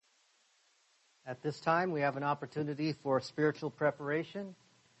At this time, we have an opportunity for spiritual preparation.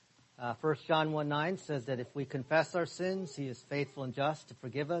 1 John 1:9 says that if we confess our sins, He is faithful and just to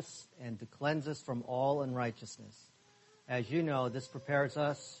forgive us and to cleanse us from all unrighteousness. As you know, this prepares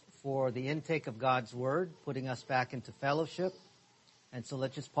us for the intake of God's Word, putting us back into fellowship. And so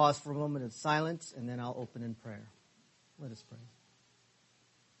let's just pause for a moment of silence, and then I'll open in prayer. Let us pray.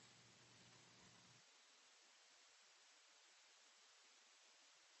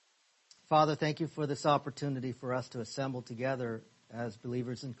 Father, thank you for this opportunity for us to assemble together as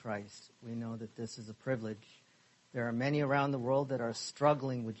believers in Christ. We know that this is a privilege. There are many around the world that are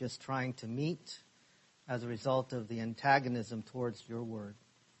struggling with just trying to meet as a result of the antagonism towards your word.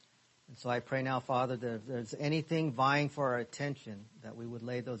 And so I pray now, Father, that if there's anything vying for our attention, that we would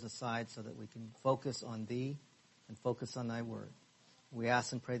lay those aside so that we can focus on thee and focus on thy word. We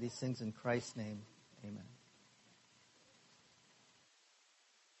ask and pray these things in Christ's name. Amen.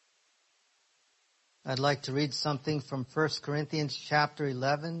 I'd like to read something from 1 Corinthians chapter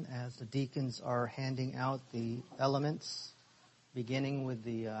 11 as the deacons are handing out the elements, beginning with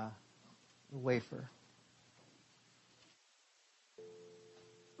the wafer.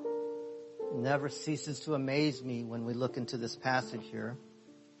 It never ceases to amaze me when we look into this passage here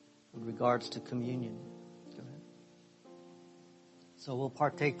with regards to communion. Go ahead. So we'll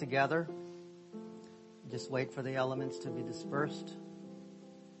partake together. Just wait for the elements to be dispersed.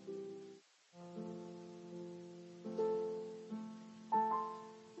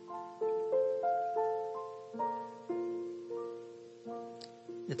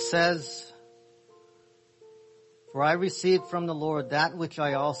 It says, "For I received from the Lord that which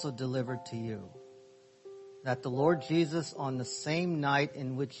I also delivered to you, that the Lord Jesus, on the same night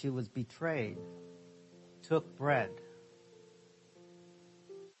in which he was betrayed, took bread."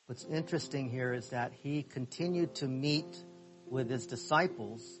 What's interesting here is that he continued to meet with his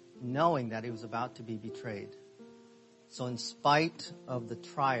disciples, knowing that he was about to be betrayed. So in spite of the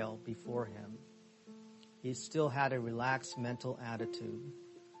trial before him, he still had a relaxed mental attitude.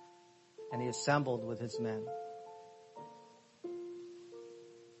 And he assembled with his men.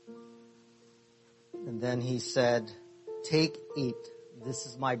 And then he said, "Take, eat. This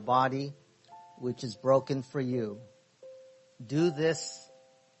is my body, which is broken for you. Do this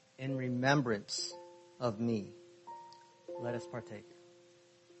in remembrance of me." Let us partake.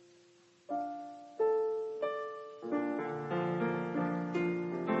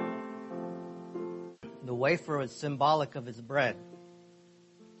 The wafer is symbolic of his bread.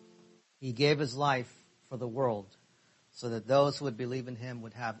 He gave his life for the world so that those who would believe in him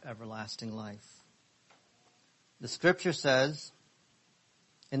would have everlasting life. The scripture says,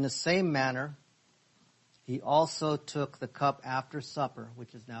 "In the same manner, he also took the cup after supper,"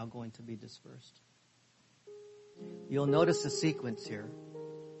 which is now going to be dispersed. You'll notice the sequence here.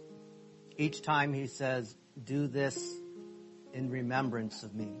 Each time he says, "Do this in remembrance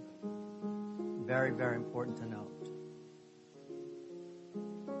of me." Very, very important to note.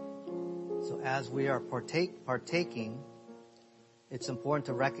 So as we are partaking, it's important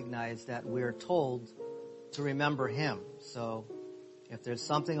to recognize that we're told to remember him. So if there's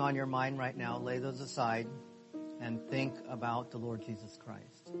something on your mind right now, lay those aside and think about the Lord Jesus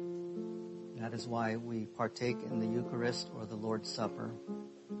Christ. That is why we partake in the Eucharist or the Lord's Supper.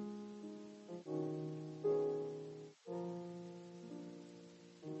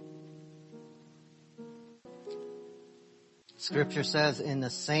 Scripture says, "In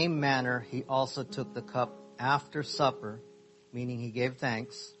the same manner, he also took the cup after supper," meaning he gave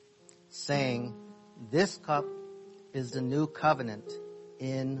thanks, saying, "This cup is the new covenant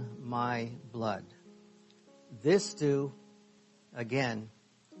in my blood. This do," again,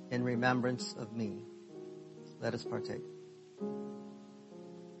 "in remembrance of me." Let us partake.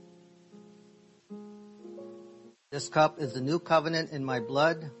 "This cup is the new covenant in my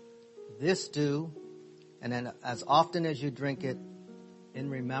blood. This do, and then as often as you drink it,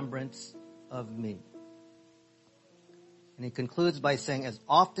 in remembrance of me." And he concludes by saying, "As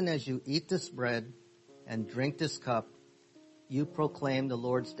often as you eat this bread and drink this cup, you proclaim the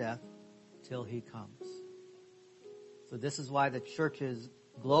Lord's death till he comes." So this is why the churches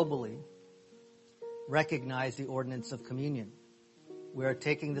globally recognize the ordinance of communion. We are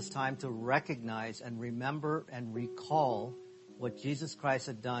taking this time to recognize and remember and recall what Jesus Christ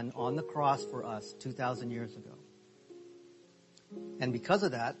had done on the cross for us 2,000 years ago. And because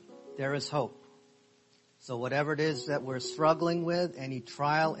of that, there is hope. So whatever it is that we're struggling with, any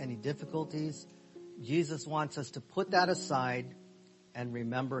trial, any difficulties, Jesus wants us to put that aside and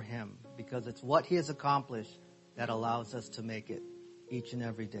remember him, because it's what he has accomplished that allows us to make it each and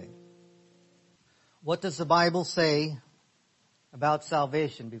every day. What does the Bible say about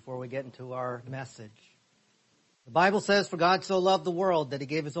salvation before we get into our message. The Bible says, "For God so loved the world that he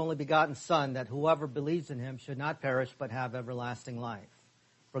gave his only begotten Son, that whoever believes in him should not perish but have everlasting life.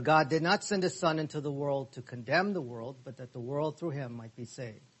 For God did not send his Son into the world to condemn the world, but that the world through him might be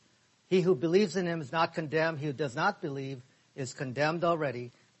saved. He who believes in him is not condemned. He who does not believe is condemned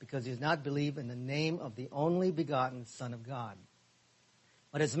already, because he does not believe in the name of the only begotten Son of God.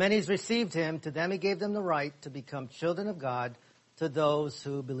 But as many as received him, to them he gave them the right to become children of God, to those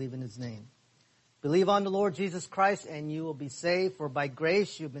who believe in his name. Believe on the Lord Jesus Christ, and you will be saved. For by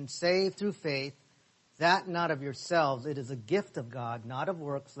grace you've been saved through faith, that not of yourselves. It is a gift of God, not of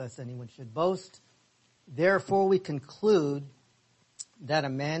works, lest anyone should boast. Therefore we conclude that a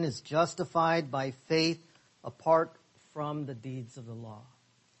man is justified by faith apart from the deeds of the law."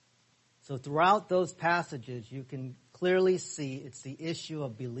 So throughout those passages, you can clearly see it's the issue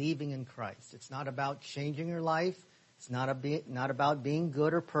of believing in Christ. It's not about changing your life. It's not about being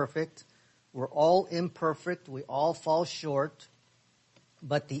good or perfect. We're all imperfect. We all fall short.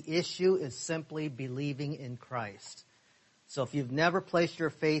 But the issue is simply believing in Christ. So if you've never placed your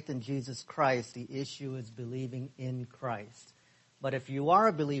faith in Jesus Christ, the issue is believing in Christ. But if you are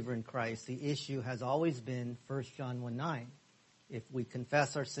a believer in Christ, the issue has always been 1 John 1:9. If we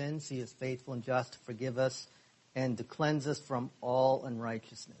confess our sins, he is faithful and just to forgive us and to cleanse us from all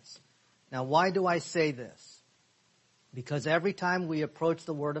unrighteousness. Now, why do I say this? Because every time we approach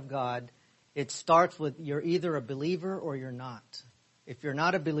the Word of God, it starts with you're either a believer or you're not. If you're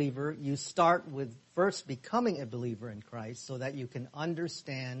not a believer, you start with first becoming a believer in Christ so that you can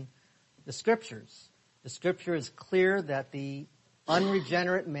understand the Scriptures. The Scripture is clear that the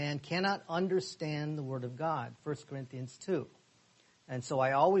unregenerate man cannot understand the Word of God, 1 Corinthians 2. And so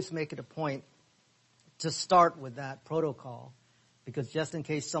I always make it a point to start with that protocol, because just in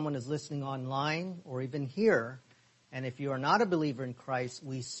case someone is listening online or even here, and if you are not a believer in Christ,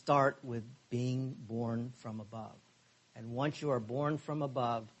 we start with being born from above. And once you are born from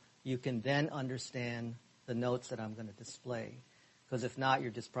above, you can then understand the notes that I'm going to display. Because if not,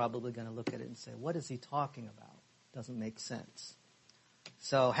 you're just probably going to look at it and say, what is he talking about? Doesn't make sense.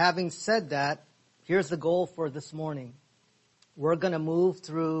 So having said that, here's the goal for this morning. We're going to move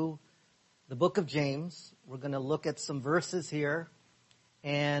through the book of James. We're going to look at some verses here.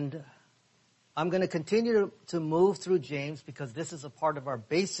 And I'm going to continue to move through James because this is a part of our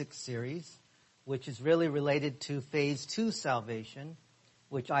basic series, which is really related to phase 2 salvation,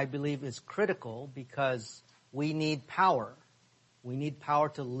 which I believe is critical because we need power. We need power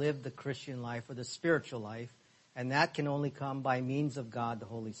to live the Christian life or the spiritual life, and that can only come by means of God, the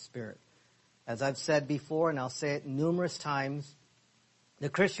Holy Spirit. As I've said before, and I'll say it numerous times, the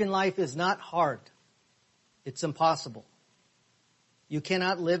Christian life is not hard. It's impossible. You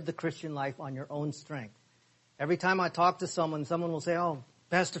cannot live the Christian life on your own strength. Every time I talk to someone will say, "Oh,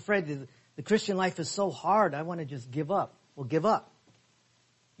 Pastor Fred, the Christian life is so hard, I want to just give up." Well, give up.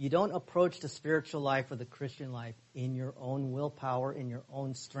 You don't approach the spiritual life or the Christian life in your own willpower, in your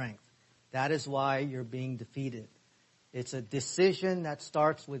own strength. That is why you're being defeated. It's a decision that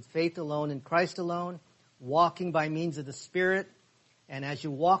starts with faith alone in Christ alone, walking by means of the Spirit. And as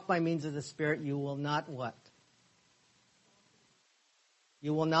you walk by means of the Spirit, you will not what?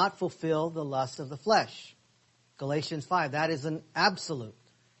 You will not fulfill the lust of the flesh. Galatians 5, that is an absolute.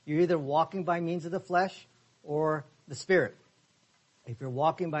 You're either walking by means of the flesh or the Spirit. If you're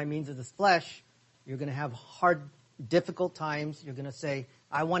walking by means of the flesh, you're going to have hard, difficult times. You're going to say,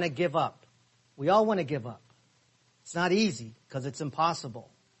 "I want to give up." We all want to give up. It's not easy because it's impossible,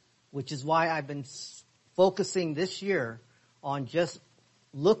 which is why I've been focusing this year on just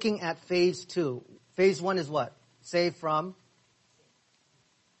looking at phase 2. Phase 1 is what? Saved from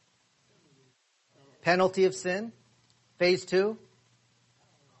penalty of sin. Phase 2,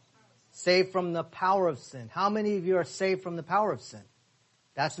 saved from the power of sin. How many of you are saved from the power of sin?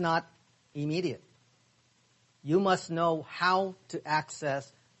 That's not immediate. You must know how to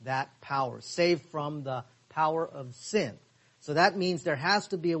access that power. Saved from the power of sin. So that means there has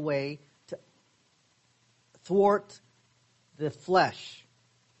to be a way to thwart the flesh.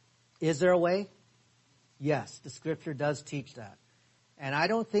 Is there a way? Yes, the Scripture does teach that. And I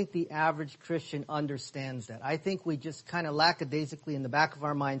don't think the average Christian understands that. I think we just kind of lackadaisically in the back of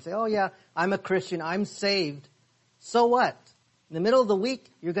our mind say, "Oh yeah, I'm a Christian, I'm saved." So what? In the middle of the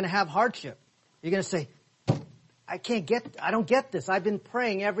week, you're going to have hardship. You're going to say, I don't get this. I've been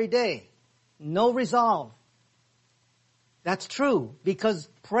praying every day. No resolve. That's true, because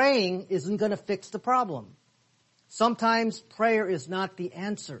praying isn't going to fix the problem. Sometimes prayer is not the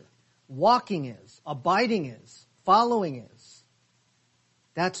answer. Walking is. Abiding is. Following is.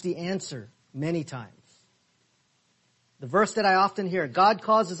 That's the answer many times. The verse that I often hear, God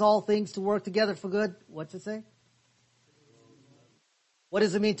causes all things to work together for good. What's it say? What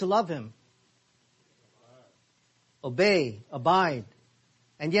does it mean to love Him? Obey, abide.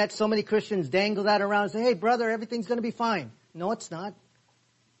 And yet so many Christians dangle that around and say, hey brother, everything's going to be fine. No, it's not.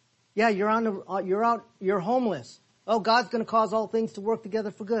 Yeah, you're homeless. Oh, God's going to cause all things to work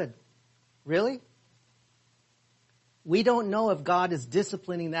together for good. Really? We don't know if God is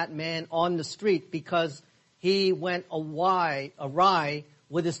disciplining that man on the street because he went awry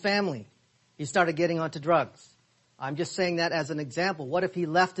with his family. He started getting onto drugs. I'm just saying that as an example. What if he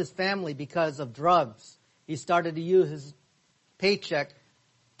left his family because of drugs? He started to use his paycheck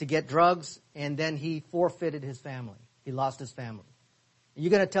to get drugs, and then he forfeited his family. He lost his family. Are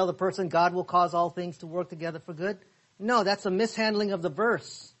you going to tell the person God will cause all things to work together for good? No, that's a mishandling of the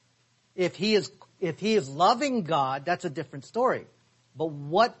verse. If he is loving God, that's a different story. But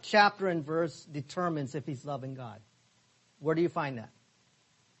what chapter and verse determines if he's loving God? Where do you find that?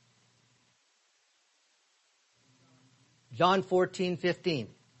 John 14:15.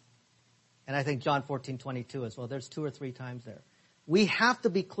 And I think John 14:22 as well. There's 2 or 3 times there. We have to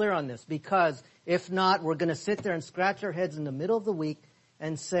be clear on this, because if not, we're going to sit there and scratch our heads in the middle of the week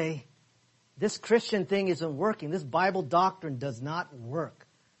and say, this Christian thing isn't working. This Bible doctrine does not work.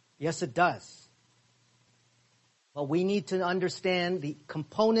 Yes, it does. But we need to understand the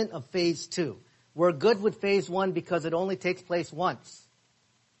component of phase 2. We're good with phase 1 because it only takes place once.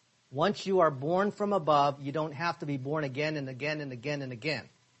 Once you are born from above, you don't have to be born again and again and again and again.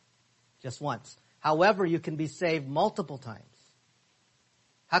 Just once. However, you can be saved multiple times.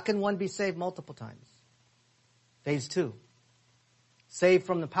 How can one be saved multiple times? Phase 2. Saved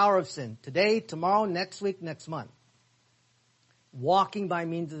from the power of sin. Today, tomorrow, next week, next month. Walking by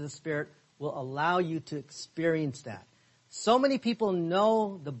means of the Spirit will allow you to experience that. So many people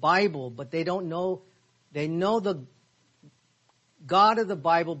know the Bible, but they know the God of the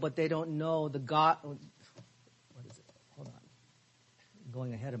Bible, but they don't know the God. What is it? Hold on. I'm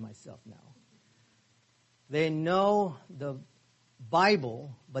going ahead of myself now. They know the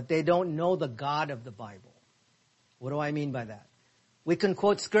Bible, but they don't know the God of the Bible. What do I mean by that? We can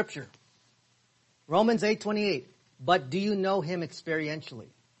quote scripture. Romans 8:28. But do you know Him experientially?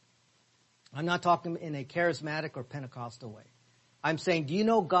 I'm not talking in a charismatic or Pentecostal way. I'm saying, do you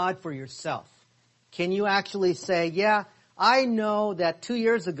know God for yourself? Can you actually say, yeah, I know that 2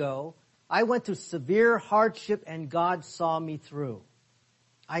 years ago, I went through severe hardship and God saw me through.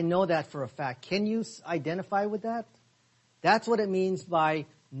 I know that for a fact. Can you identify with that? That's what it means by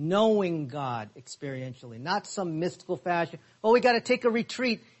knowing God experientially, not some mystical fashion. Oh, we got to take a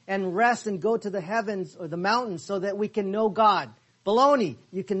retreat and rest and go to the heavens or the mountains so that we can know God. Baloney.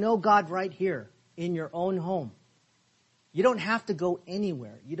 You can know God right here in your own home. You don't have to go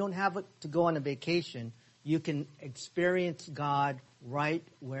anywhere. You don't have to go on a vacation. You can experience God right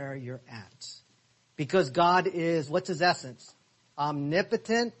where you're at. Because God is, what's His essence?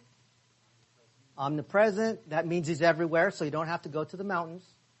 Omnipotent, omnipresent. That means He's everywhere, so you don't have to go to the mountains.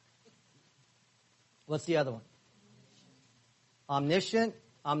 What's the other one? Omniscient,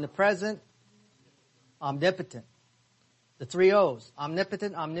 omnipresent, omnipotent. The 3 O's.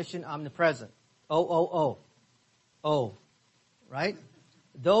 Omnipotent, omniscient, omnipresent. O. O. Right?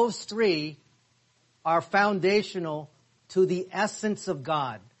 Those 3 are foundational to the essence of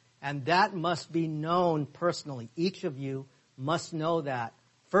God. And that must be known personally. Each of you must know that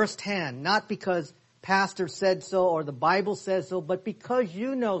firsthand. Not because pastor said so or the Bible says so, but because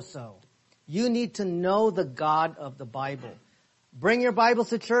you know so. You need to know the God of the Bible. Bring your Bibles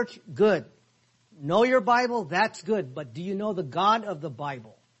to church? Good. Know your Bible? That's good. But do you know the God of the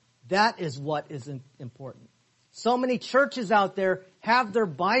Bible? That is what is important. So many churches out there have their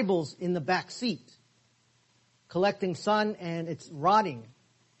Bibles in the back seat, collecting sun, and it's rotting.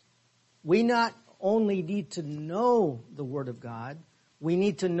 We not only need to know the Word of God, we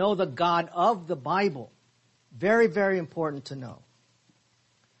need to know the God of the Bible. Very, very important to know.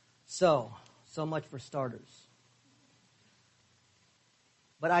 So much for starters.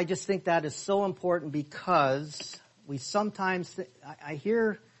 But I just think that is so important because we sometimes, I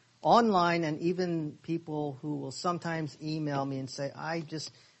hear online and even people who will sometimes email me and say,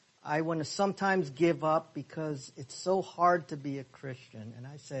 I want to sometimes give up because it's so hard to be a Christian. And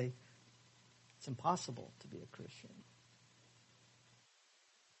I say, it's impossible to be a Christian.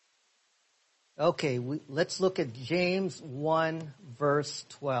 Okay, let's look at James 1 verse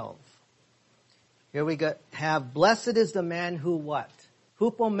 12. Here we have, blessed is the man who what?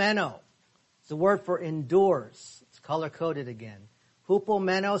 Hupomeno. It's the word for endures. It's color-coded again.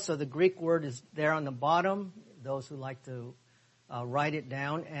 Hupomeno, so the Greek word is there on the bottom, those who like to write it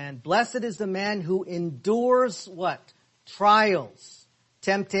down. And blessed is the man who endures what? trials,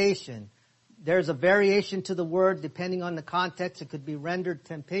 temptation. There's a variation to the word depending on the context. It could be rendered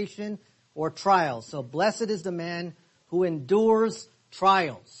temptation or trials. So blessed is the man who endures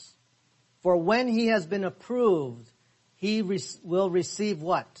trials. For when he has been approved, he will receive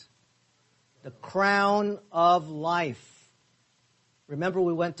what? The crown of life. Remember,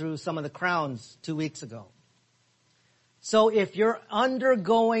 we went through some of the crowns 2 weeks ago. So if you're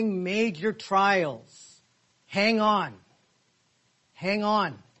undergoing major trials, hang on. Hang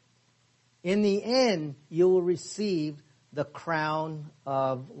on. In the end, you will receive the crown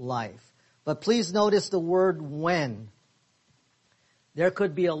of life. But please notice the word when. There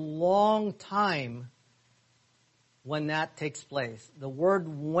could be a long time when that takes place. The word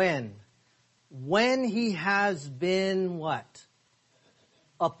when. When he has been what?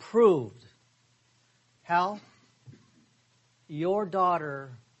 Approved. Hal, your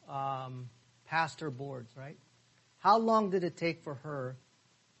daughter passed her boards, right? How long did it take for her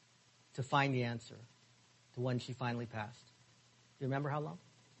to find the answer to when she finally passed? Do you remember how long?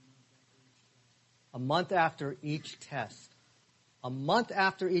 A month after each test. A month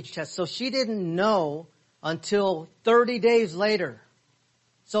after each test. So she didn't know until 30 days later.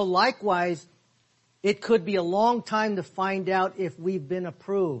 So likewise, it could be a long time to find out if we've been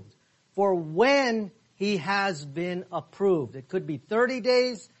approved. For when he has been approved. It could be 30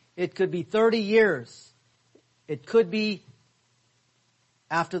 days. It could be 30 years. It could be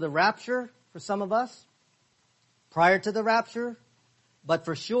after the rapture for some of us. Prior to the rapture. But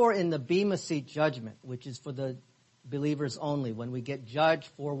for sure in the Bema Seat judgment, which is for the believers only. When we get judged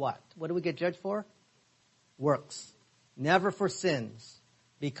for what? What do we get judged for? Works. Never for sins.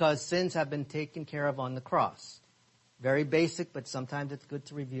 Because sins have been taken care of on the cross. Very basic, but sometimes it's good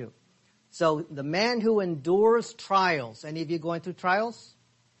to review. So the man who endures trials. Any of you going through trials?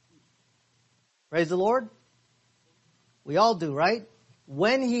 Praise the Lord. We all do, right?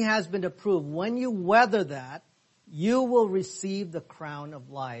 When he has been approved, when you weather that, you will receive the crown of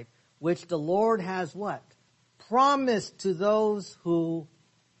life, which the Lord has what? Promised to those who,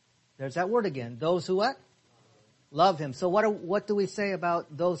 there's that word again, those who what? Love him. So what do we say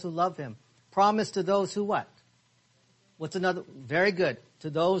about those who love him? Promise to those who what? What's another? Very good. To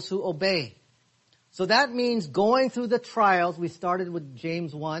those who obey. So that means going through the trials. We started with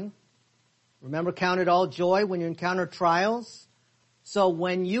James 1. Remember, count it all joy when you encounter trials. So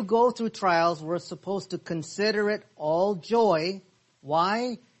when you go through trials, we're supposed to consider it all joy.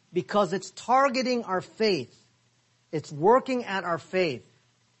 Why? Because it's targeting our faith. It's working at our faith.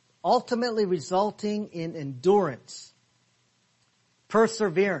 Ultimately resulting in endurance,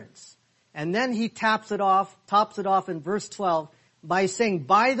 perseverance. And then he tops it off in verse 12 by saying,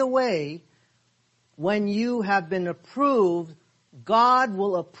 by the way, when you have been approved, God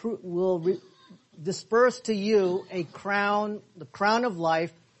will disperse to you a crown, the crown of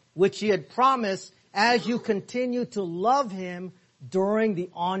life, which he had promised as you continue to love him during the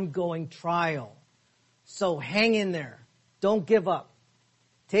ongoing trial. So hang in there. Don't give up.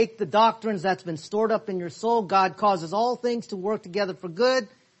 Take the doctrines that's been stored up in your soul. God causes all things to work together for good.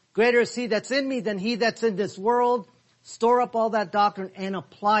 Greater is he that's in me than he that's in this world. Store up all that doctrine and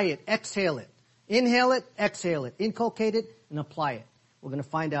apply it. Exhale it. Inhale it, exhale it. Inculcate it and apply it. We're going to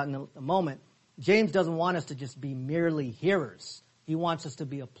find out in a moment. James doesn't want us to just be merely hearers. He wants us to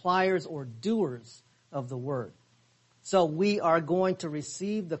be appliers or doers of the word. So we are going to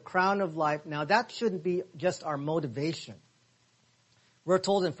receive the crown of life. Now that shouldn't be just our motivation. We're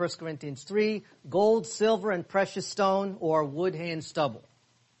told in 1 Corinthians 3, gold, silver, and precious stone, or wood, hay, and stubble.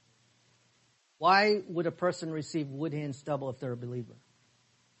 Why would a person receive wood, hay, and stubble if they're a believer?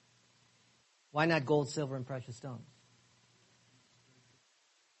 Why not gold, silver, and precious stones?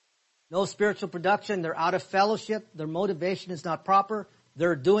 No spiritual production. They're out of fellowship. Their motivation is not proper.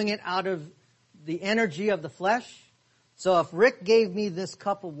 They're doing it out of the energy of the flesh. So if Rick gave me this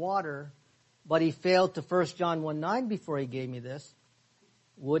cup of water, but he failed to 1 John 1:9 before he gave me this,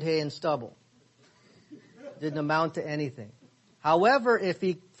 wood, hay, and stubble. Didn't amount to anything. However, if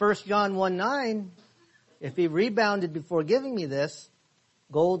he, 1 John 1:9, if he rebounded before giving me this,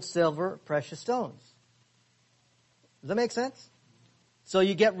 gold, silver, precious stones. Does that make sense? So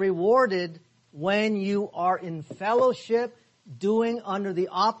you get rewarded when you are in fellowship, doing under the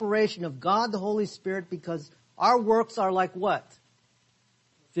operation of God the Holy Spirit, because our works are like what?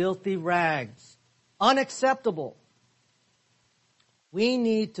 Filthy rags. Unacceptable. We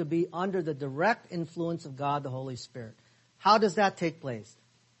need to be under the direct influence of God the Holy Spirit. How does that take place?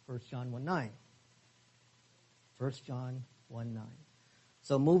 1 John 1:9. 1 John 1:9.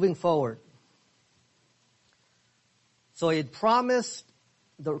 So moving forward. So he had promised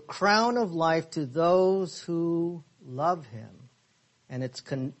the crown of life to those who love him. And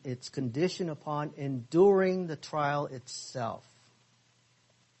it's conditioned upon enduring the trial itself.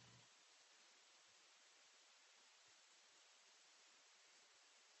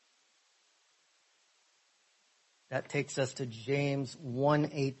 That takes us to James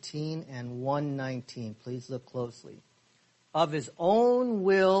 1:18 and 1:19. Please look closely. Of his own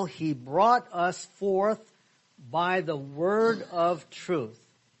will he brought us forth by the word of truth,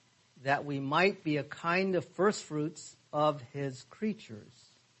 that we might be a kind of firstfruits of his creatures.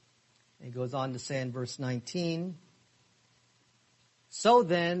 And he goes on to say in verse 19, so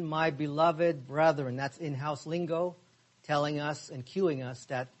then, my beloved brethren, that's in-house lingo, telling us and cueing us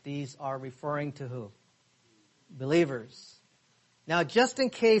that these are referring to who? Believers. Now, just in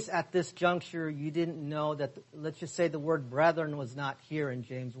case at this juncture you didn't know that, let's just say the word brethren was not here in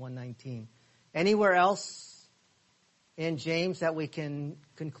James 1:19. Anywhere else in James that we can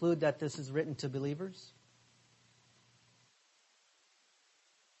conclude that this is written to believers?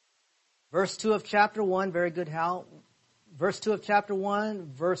 Verse 2 of chapter 1, very good, Hal. Verse 2 of chapter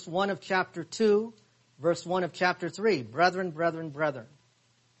 1, verse 1 of chapter 2, verse 1 of chapter 3. Brethren, brethren, brethren.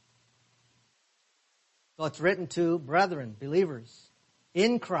 So it's written to brethren, believers,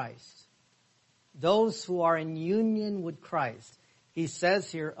 in Christ. Those who are in union with Christ. He says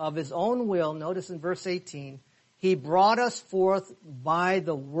here, of his own will, notice in verse 18, he brought us forth by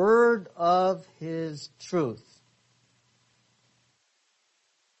the word of his truth.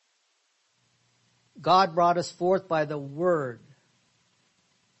 God brought us forth by the word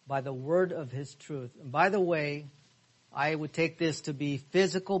of his truth. And by the way, I would take this to be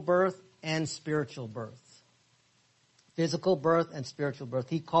physical birth and spiritual birth. Physical birth and spiritual birth.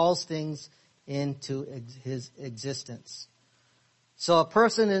 He calls things into his existence. So a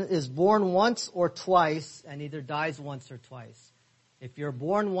person is born once or twice and either dies once or twice. If you're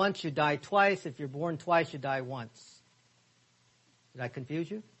born once, you die twice. If you're born twice, you die once. Did I confuse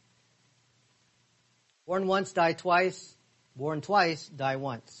you? Born once, die twice. Born twice, die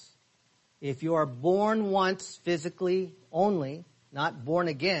once. If you are born once physically only, not born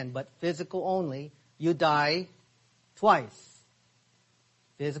again, but physical only, you die twice.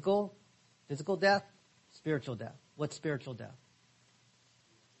 Physical death, spiritual death. What's spiritual death?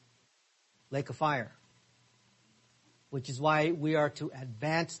 Lake of fire. Which is why we are to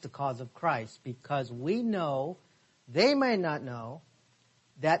advance the cause of Christ, because we know, they may not know,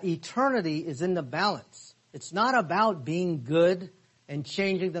 that eternity is in the balance. It's not about being good and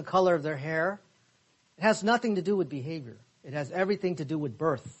changing the color of their hair. It has nothing to do with behavior. It has everything to do with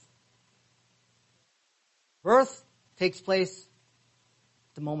birth. Birth takes place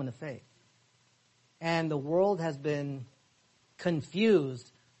at the moment of faith. And the world has been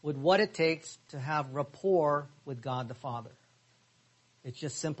confused with what it takes to have rapport with God the Father. It's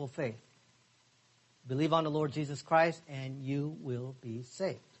just simple faith. Believe on the Lord Jesus Christ and you will be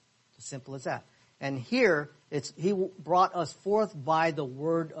saved. As simple as that. And here, he brought us forth by the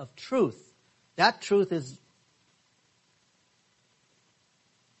word of truth. That truth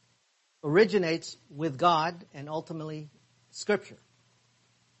originates with God and ultimately Scripture,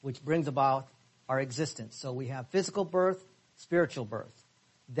 which brings about our existence. So we have physical birth, spiritual birth,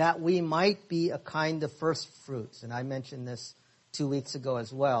 that we might be a kind of first fruits. And I mentioned this 2 weeks ago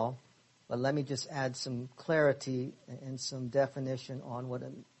as well, but let me just add some clarity and some definition on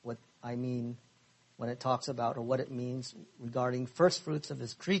what I mean when it talks about, or what it means regarding first fruits of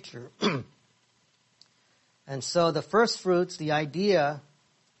his creature. And so the first fruits, the idea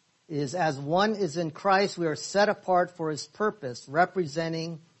is, as one is in Christ, we are set apart for his purpose,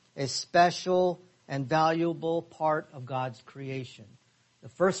 representing a special and valuable part of God's creation. The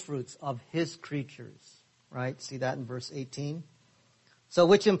first fruits of his creatures, right? See that in verse 18? So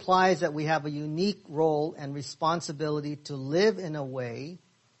which implies that we have a unique role and responsibility to live in a way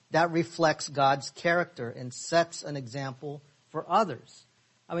that reflects God's character and sets an example for others.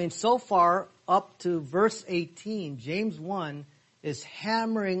 I mean, so far up to verse 18, James 1 is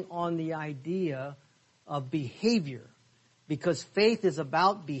hammering on the idea of behavior, because faith is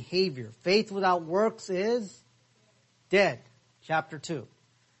about behavior. Faith without works is dead. Chapter 2.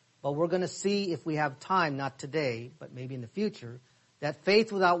 But we're going to see, if we have time, not today, but maybe in the future, that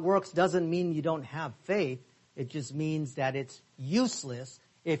faith without works doesn't mean you don't have faith. It just means that it's useless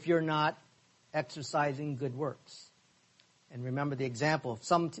if you're not exercising good works. And remember the example.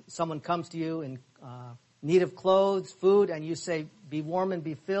 If someone comes to you in need of clothes, food, and you say, be warm and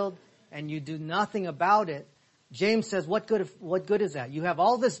be filled, and you do nothing about it, James says, what good is that? You have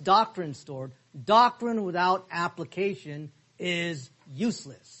all this doctrine stored. Doctrine without application is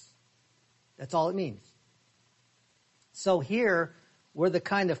useless. That's all it means. So here, we're the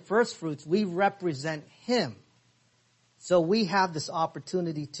kind of first fruits. We represent him. So we have this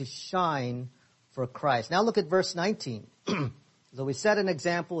opportunity to shine for Christ. Now look at verse 19. So we set an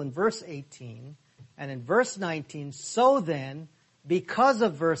example in verse 18. And in verse 19, so then, because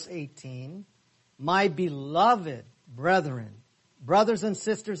of verse 18, my beloved brethren, brothers and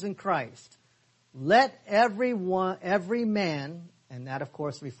sisters in Christ, let every man, and that of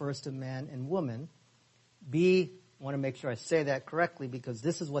course refers to man and woman, I want to make sure I say that correctly because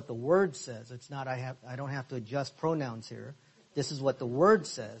this is what the Word says. It's not, I don't have to adjust pronouns here. This is what the Word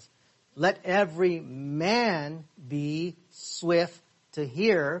says. Let every man be swift to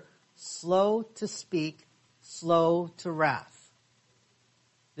hear, slow to speak, slow to wrath.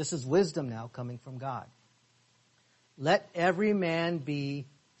 This is wisdom now coming from God. Let every man be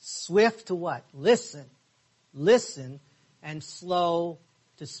swift to what? Listen. Listen and slow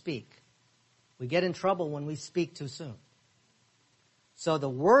to speak. We get in trouble when we speak too soon. So the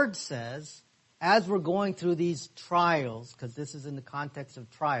Word says, as we're going through these trials, because this is in the context of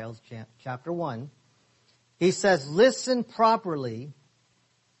trials, chapter 1, he says, listen properly.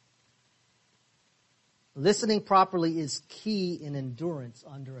 Listening properly is key in endurance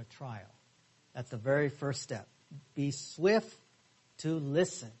under a trial. That's the very first step. Be swift to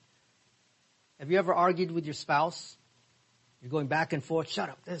listen. Have you ever argued with your spouse? You're going back and forth, shut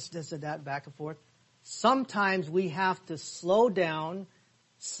up, this, and that, back and forth. Sometimes we have to slow down,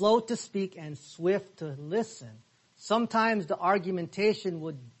 slow to speak, and swift to listen. Sometimes the argumentation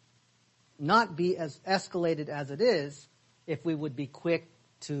would not be as escalated as it is if we would be quick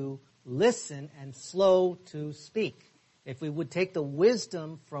to listen and slow to speak. If we would take the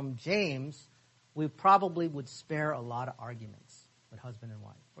wisdom from James, we probably would spare a lot of arguments with husband and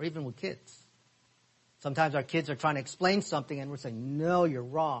wife, or even with kids. Sometimes our kids are trying to explain something and we're saying, no, you're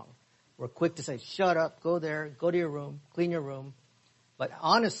wrong. We're quick to say, shut up, go there, go to your room, clean your room. But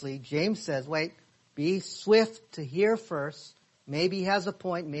honestly, James says, wait, be swift to hear first. Maybe he has a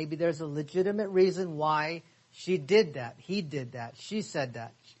point. Maybe there's a legitimate reason why she did that. He did that. She said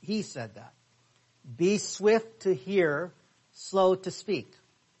that. He said that. Be swift to hear, slow to speak.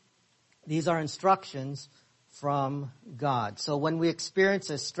 These are instructions from God. So when we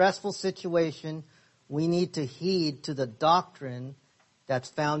experience a stressful situation, we need to heed to the doctrine that's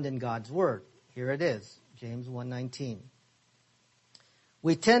found in God's Word. Here it is, James 1:19.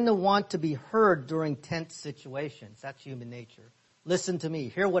 We tend to want to be heard during tense situations. That's human nature. Listen to me.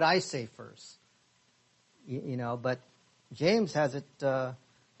 Hear what I say first. But James has it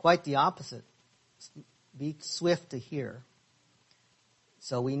quite the opposite. Be swift to hear.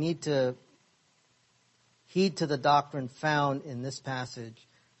 So we need to heed to the doctrine found in this passage.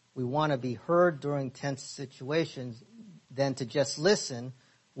 We want to be heard during tense situations than to just listen,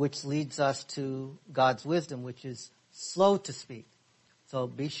 which leads us to God's wisdom, which is slow to speak. So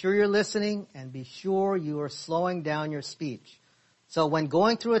be sure you're listening and be sure you are slowing down your speech. So when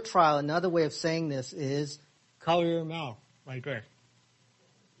going through a trial, another way of saying this is cover your mouth like this.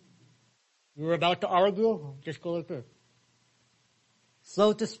 You're about to argue, just go like this.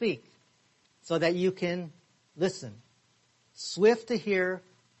 Slow to speak so that you can listen. Swift to hear,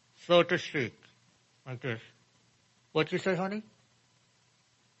 slow to speak. Like this. What you say, honey?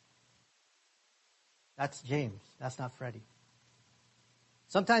 That's James. That's not Freddie.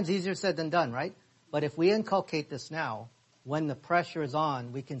 Sometimes easier said than done, right? But if we inculcate this now, when the pressure is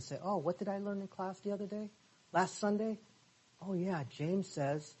on, we can say, oh, what did I learn in class the other day? Last Sunday? Oh yeah, James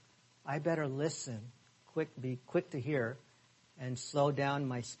says, I better listen, be quick to hear, and slow down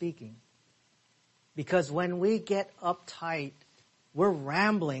my speaking. Because when we get uptight, we're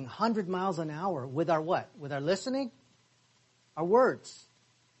rambling 100 miles an hour with our what? With our listening? Our words.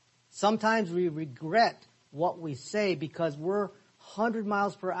 Sometimes we regret what we say because we're 100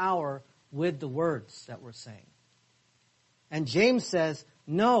 miles per hour with the words that we're saying. And James says,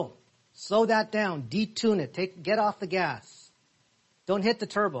 no, slow that down, detune it, get off the gas. Don't hit the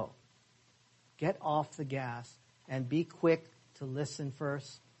turbo. Get off the gas and be quick to listen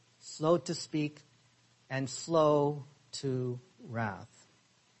first, slow to speak, and slow to wrath.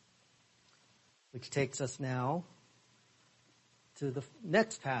 Which takes us now to the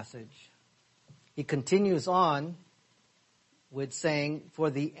next passage. He continues on with saying, for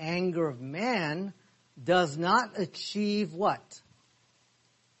the anger of man does not achieve what?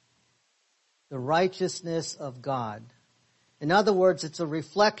 The righteousness of God. In other words, it's a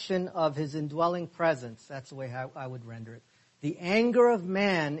reflection of his indwelling presence. That's the way I would render it. The anger of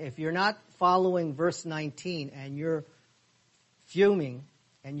man, if you're not following verse 19 and you're fuming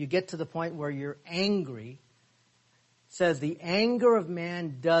and you get to the point where you're angry, it says the anger of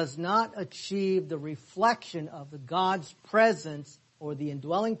man does not achieve the reflection of the God's presence or the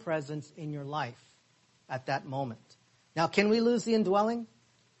indwelling presence in your life at that moment. Now, can we lose the indwelling?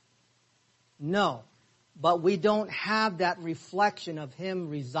 No. But we don't have that reflection of Him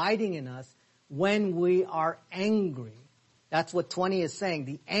residing in us when we are angry. That's what 20 is saying.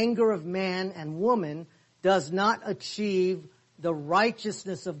 The anger of man and woman does not achieve the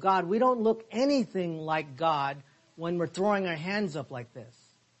righteousness of God. We don't look anything like God when we're throwing our hands up like this.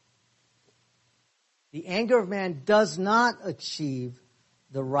 The anger of man does not achieve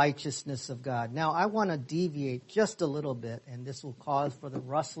the righteousness of God. Now, I want to deviate just a little bit, and this will cause for the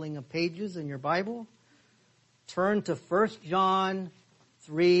rustling of pages in your Bible. Turn to 1 John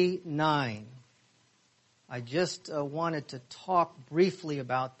 3:9. I just wanted to talk briefly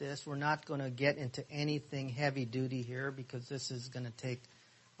about this. We're not going to get into anything heavy duty here because this is going to take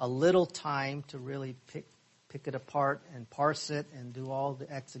a little time to really pick it apart and parse it and do all the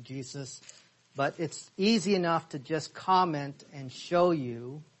exegesis. But it's easy enough to just comment and show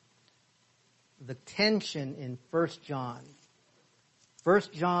you the tension in 1 John. 1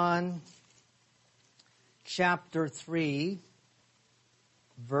 John chapter 3,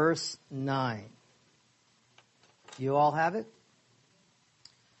 verse 9. You all have it?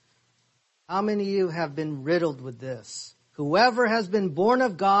 How many of you have been riddled with this? Whoever has been born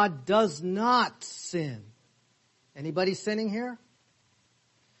of God does not sin. Anybody sinning here?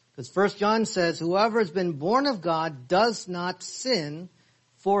 Because 1 John says, whoever has been born of God does not sin,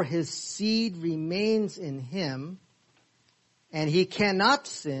 for his seed remains in him, and he cannot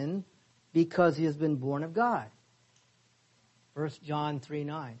sin because he has been born of God. 1 John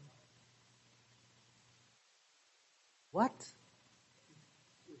 3:9. What?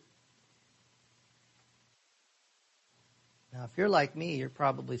 Now, if you're like me, you're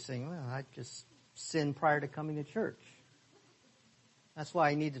probably saying, well, I just sinned prior to coming to church. That's why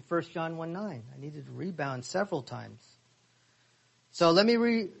I needed 1 John 1:9. I needed to rebound several times. So let me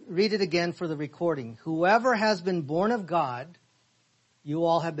read it again for the recording. Whoever has been born of God, you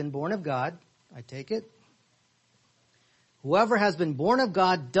all have been born of God, I take it. Whoever has been born of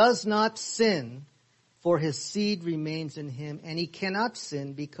God does not sin, for his seed remains in him, and he cannot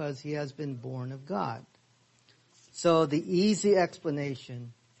sin because he has been born of God. So the easy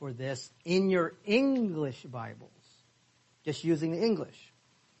explanation for this in your English Bibles, just using the English,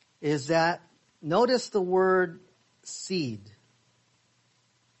 is that notice the word seed.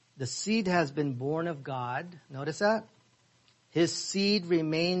 The seed has been born of God. Notice that? His seed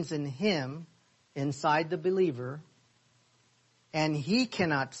remains in him, inside the believer, and he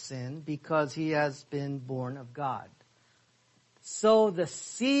cannot sin because he has been born of God. So the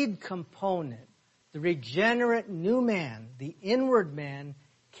seed component, the regenerate new man, the inward man,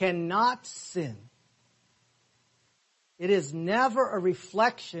 cannot sin. It is never a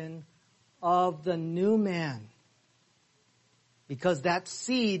reflection of the new man. Because that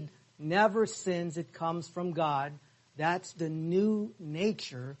seed never sins. It comes from God. That's the new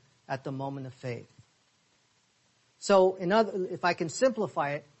nature at the moment of faith. So, if I can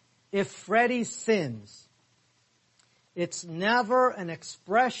simplify it, if Freddie sins, it's never an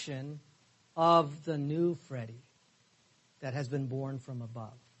expression of the new Freddie that has been born from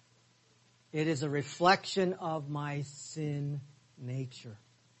above. It is a reflection of my sin nature.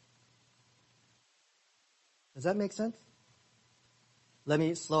 Does that make sense? Let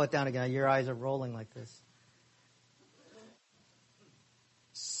me slow it down again. Your eyes are rolling like this.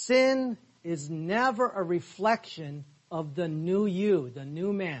 Sin is never a reflection of the new you, the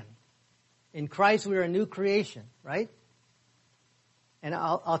new man. In Christ we are a new creation, right? And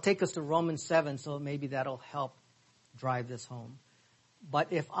I'll take us to Romans 7, so maybe that'll help drive this home. But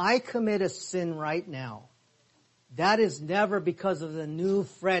if I commit a sin right now, that is never because of the new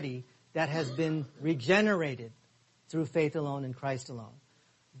Freddie that has been regenerated through faith alone in Christ alone.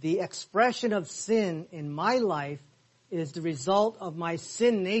 The expression of sin in my life is the result of my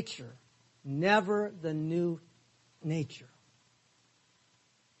sin nature, never the new nature.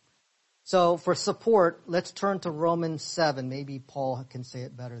 So for support, let's turn to Romans 7. Maybe Paul can say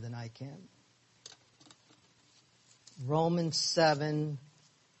it better than I can. Romans 7,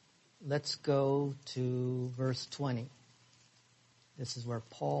 let's go to verse 20. This is where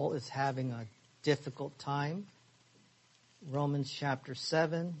Paul is having a difficult time. Romans chapter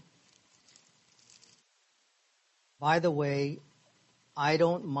 7. By the way, I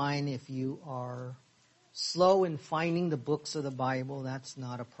don't mind if you are slow in finding the books of the Bible. That's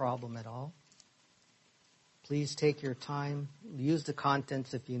not a problem at all. Please take your time. Use the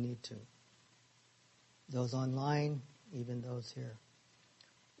contents if you need to. Those online, even those here.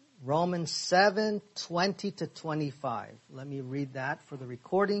 Romans 7, 20 to 25. Let me read that for the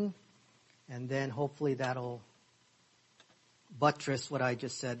recording, and then hopefully that'll buttress what I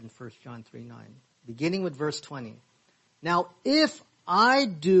just said in 1 John 3:9. Beginning with verse 20. Now, if I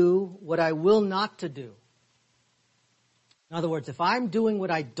do what I will not to do, in other words, if I'm doing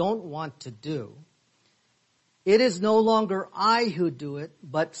what I don't want to do, it is no longer I who do it,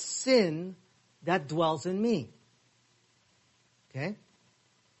 but sin that dwells in me. Okay?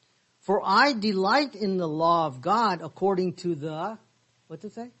 For I delight in the law of God according to the, what's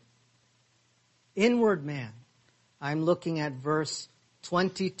it say? Inward man. I'm looking at verse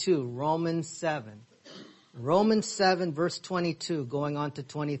 22, Romans 7. Romans 7, verse 22, going on to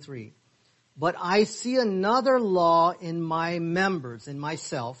 23. But I see another law in my members, in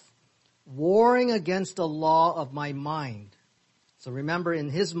myself, warring against the law of my mind. So remember, in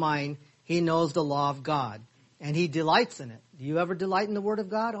his mind, he knows the law of God, and he delights in it. Do you ever delight in the Word of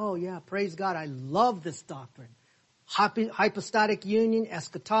God? Oh yeah, praise God, I love this doctrine. Hypostatic union,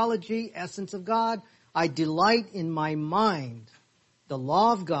 eschatology, essence of God. I delight in my mind, the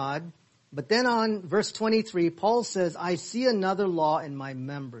law of God. But then on verse 23, Paul says, I see another law in my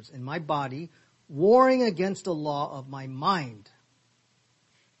members, in my body, warring against the law of my mind,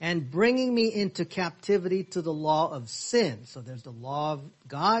 and bringing me into captivity to the law of sin. So there's the law of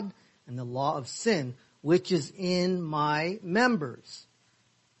God and the law of sin, which is in my members.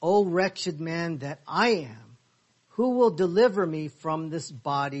 O wretched man that I am, who will deliver me from this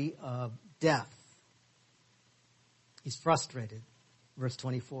body of death? He's frustrated. Verse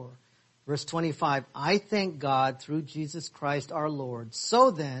 24. Verse 25, I thank God through Jesus Christ our Lord. So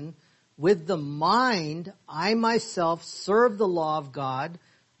then, with the mind, I myself serve the law of God,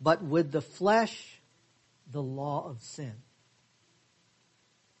 but with the flesh, the law of sin.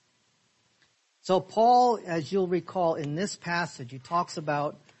 So Paul, as you'll recall in this passage, he talks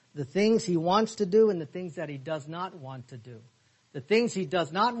about the things he wants to do and the things that he does not want to do. The things he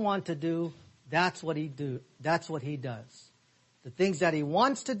does not want to do, that's what he does. The things that he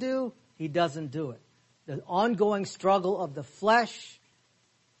wants to do, he doesn't do it. The ongoing struggle of the flesh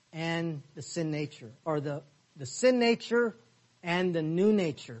and the sin nature, or the sin nature and the new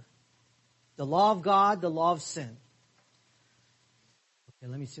nature. The law of God, the law of sin. Okay,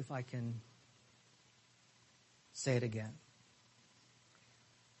 let me see if I can say it again.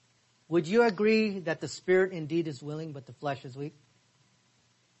 Would you agree that the spirit indeed is willing, but the flesh is weak?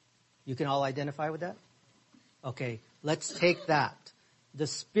 You can all identify with that? Okay, let's take that. The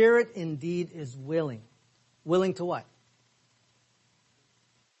spirit indeed is willing. Willing to what?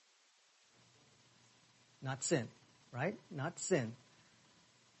 Not sin, right? Not sin.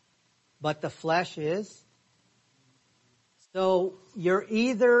 But the flesh is. So you're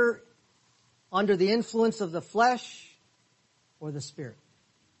either under the influence of the flesh or the spirit.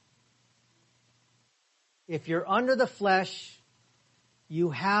 If you're under the flesh, you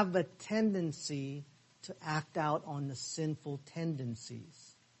have a tendency to act out on the sinful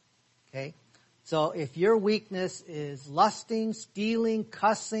tendencies. Okay? So if your weakness is lusting, stealing,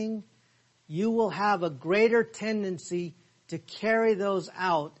 cussing, you will have a greater tendency to carry those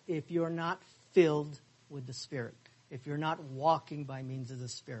out if you're not filled with the Spirit, if you're not walking by means of the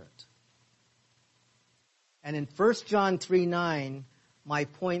Spirit. And in 1 John 3:9, my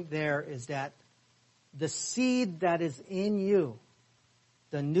point there is that the seed that is in you,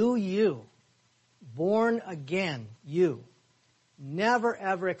 the new you, born again you, never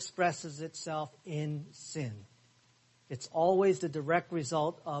ever expresses itself in sin. It's always the direct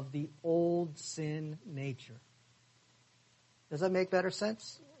result of the old sin nature. Does that make better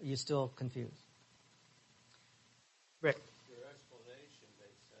sense? Are you still confused? Rick? Your explanation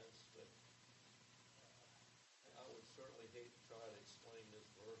makes sense, but I would certainly hate to try to explain this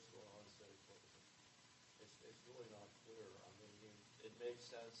verse or on it's really not clear. I mean, it makes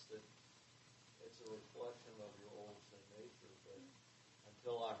sense that it's a reflection of your old sin nature, but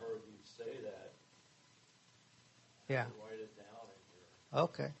until I heard you say that, Yeah. I write it down in here.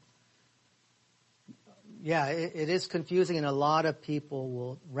 Okay. Yeah, it is confusing, and a lot of people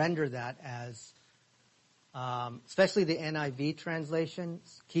will render that as, especially the NIV translation,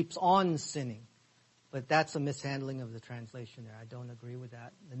 keeps on sinning. But that's a mishandling of the translation there. I don't agree with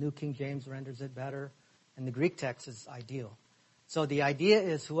that. The New King James renders it better, and the Greek text is ideal. So the idea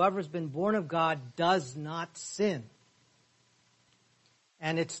is whoever's been born of God does not sin.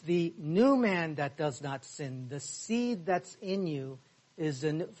 And it's the new man that does not sin. The seed that's in you is,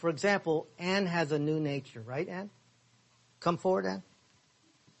 for example, Anne has a new nature, right, Anne? Come forward, Anne.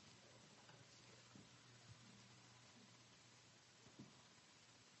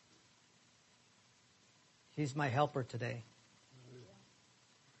 She's my helper today.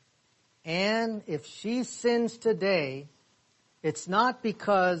 And if she sins today, it's not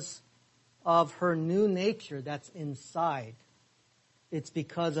because of her new nature that's inside. It's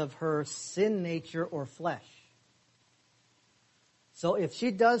because of her sin nature or flesh. So if she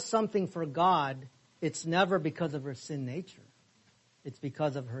does something for God, it's never because of her sin nature. It's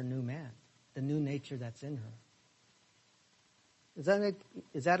because of her new man, the new nature that's in her. Is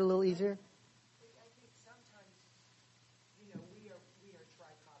that a little easier? I think sometimes, we are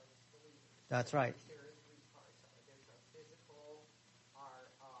trichotomous believers. That's right. There are three parts of it. There's our physical, our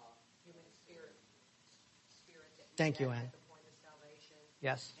human spirit that we Thank you, get Ann. at the point of salvation.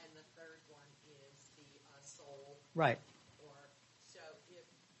 Yes. And the third one is the soul. Right. So if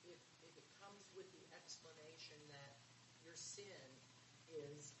it comes with the explanation that your sin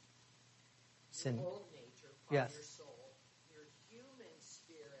is Sin. your old nature, Yes. your soul, your human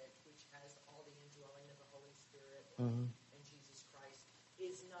spirit, which has all the indwelling of the Holy Spirit and Jesus Christ,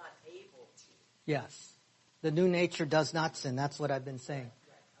 is not able to. Yes. The new nature does not sin. That's what I've been saying.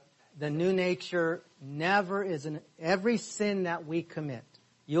 Right. Okay. The new nature never is every sin that we commit.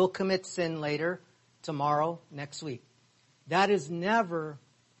 You'll commit sin later, tomorrow, next week. That is never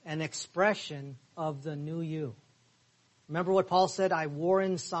an expression of the new you. Remember what Paul said? I war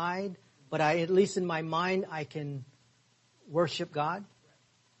inside, but at least in my mind, I can worship God.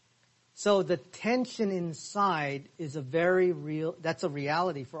 So the tension inside is that's a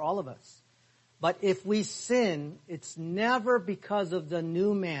reality for all of us. But if we sin, it's never because of the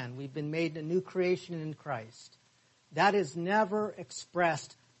new man. We've been made a new creation in Christ. That is never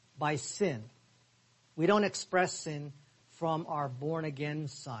expressed by sin. We don't express sin from our born-again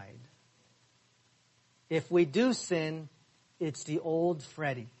side. If we do sin, it's the old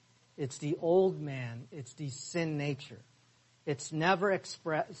Freddy. It's the old man. It's the sin nature.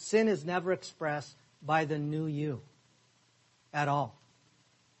 Sin is never expressed by the new you at all.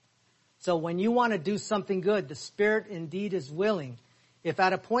 So when you want to do something good, the Spirit indeed is willing. If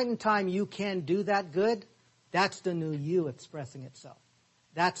at a point in time you can do that good, that's the new you expressing itself.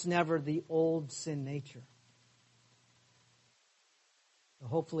 That's never the old sin nature.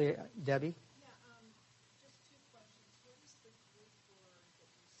 Hopefully, Debbie? Yeah, just two questions. What is the Greek word that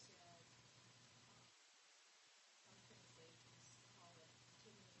you said, some translations call it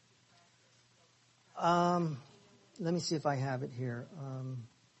continuing to practice? Let me see if I have it here.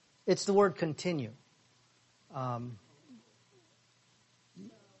 It's the word continue.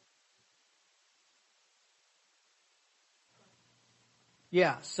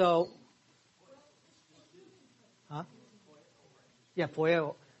 Yeah, so... Huh? Yeah,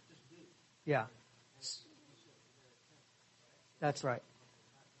 poeo. Yeah. That's right.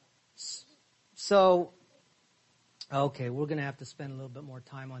 So, okay, we're going to have to spend a little bit more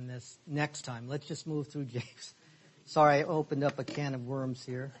time on this next time. Let's just move through James. Sorry, I opened up a can of worms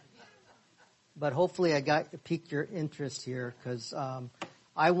here. But hopefully I piqued your interest here because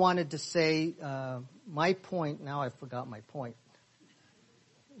I wanted to say my point. Now I forgot my point.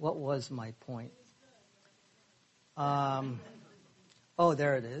 What was my point? Oh,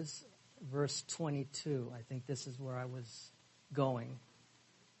 there it is. Verse 22. I think this is where I was going.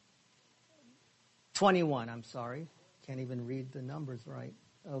 21, I'm sorry. Can't even read the numbers right.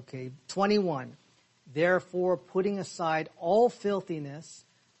 Okay, 21. Therefore, putting aside all filthiness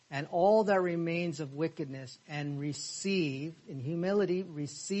and all that remains of wickedness, and receive, in humility,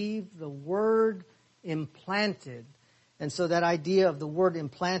 receive the word implanted. And so that idea of the word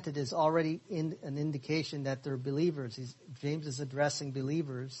implanted is already an indication that they're believers. James is addressing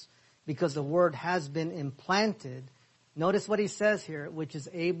believers because the word has been implanted. Notice what he says here, which is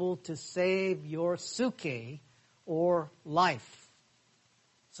able to save your suke, or life.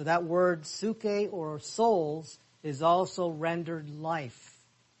 So that word suke, or souls, is also rendered life.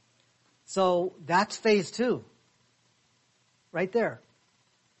 So that's phase 2. Right there.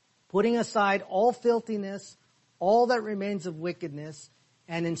 Putting aside all filthiness, all that remains of wickedness,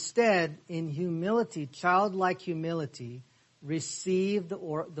 and instead, in humility, childlike humility, receive, the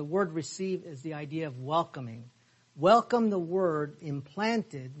word receive is the idea of welcoming. Welcome the word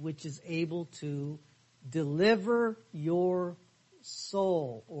implanted, which is able to deliver your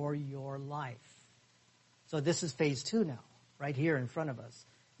soul or your life. So this is phase 2 now, right here in front of us.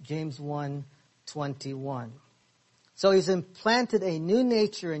 James 1:21. So he's implanted a new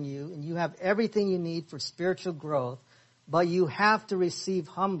nature in you, and you have everything you need for spiritual growth, but you have to receive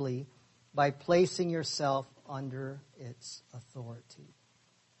humbly by placing yourself under its authority.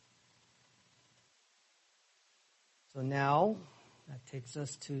 So now, that takes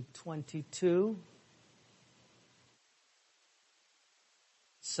us to 22.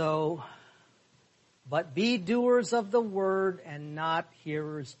 So, but be doers of the word and not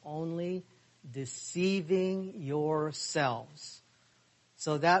hearers only, deceiving yourselves.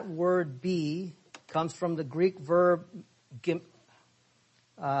 So that word be comes from the Greek verb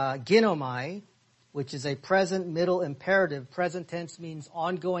ginomai, which is a present middle imperative. Present tense means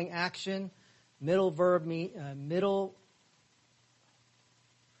ongoing action. Middle verb middle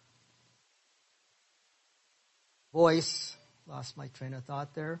voice, lost my train of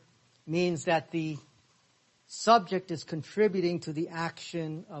thought there, means that the subject is contributing to the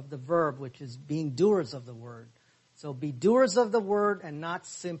action of the verb, which is being doers of the word. So be doers of the word and not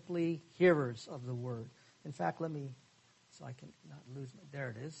simply hearers of the word. In fact, so I can not lose there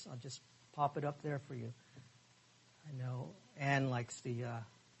it is. I'll just pop it up there for you. I know Anne likes the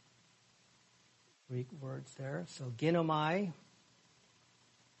Greek words there. So ginomai.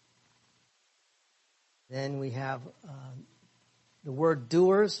 Then we have the word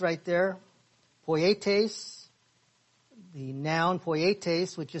doers right there. Poietes, the noun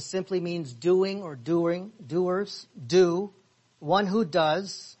poietes, which just simply means doing or doers, do, one who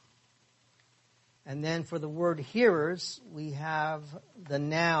does. And then for the word hearers, we have the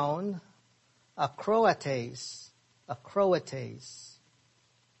noun akroates,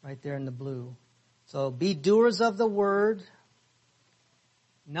 right there in the blue. So be doers of the word,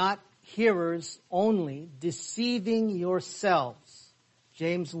 not hearers only, deceiving yourselves.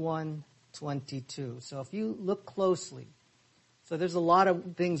 James 1:22. So if you look closely, so there's a lot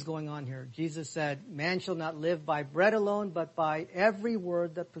of things going on here. Jesus said, man shall not live by bread alone, but by every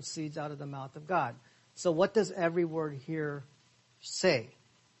word that proceeds out of the mouth of God. So what does every word here say?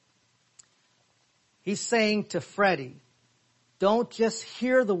 He's saying to Freddie, don't just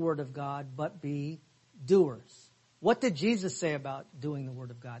hear the word of God, but be doers. What did Jesus say about doing the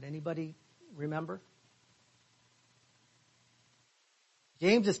word of God? Anybody remember?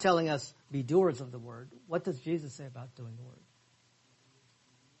 James is telling us, be doers of the word. What does Jesus say about doing the word?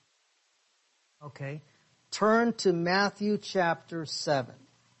 Okay. Turn to Matthew chapter 7.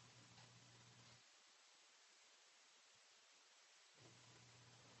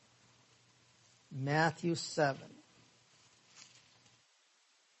 Matthew 7.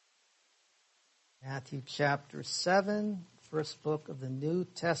 Matthew chapter 7, first book of the New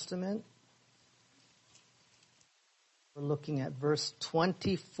Testament. We're looking at verse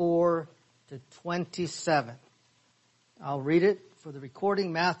 24 to 27. I'll read it for the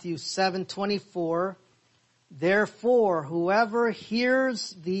recording. Matthew 7:24. Therefore, whoever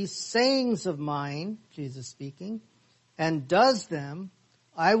hears these sayings of mine, Jesus speaking, and does them,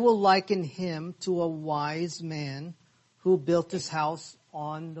 I will liken him to a wise man who built his house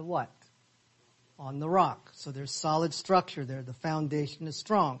on the what? On the rock. So there's solid structure there. The foundation is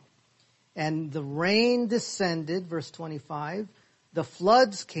strong. And the rain descended, verse 25. The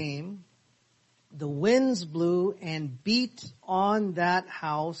floods came. The winds blew and beat on that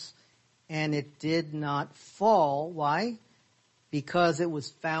house, and it did not fall. Why? Because it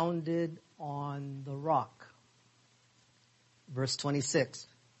was founded on the rock. Verse 26.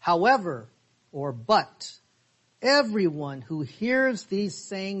 However, or but, everyone who hears these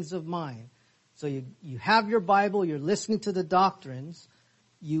sayings of mine. So you have your Bible, you're listening to the doctrines,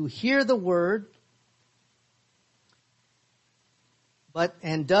 you hear the word,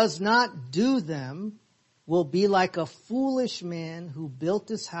 and does not do them, will be like a foolish man who built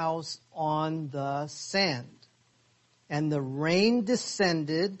his house on the sand. And the rain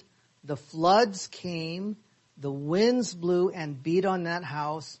descended, the floods came, the winds blew and beat on that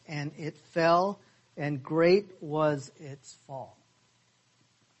house, and it fell, and great was its fall.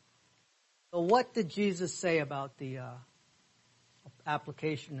 So what did Jesus say about the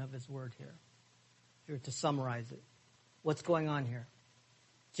application of his word here? If you were to summarize it, what's going on here?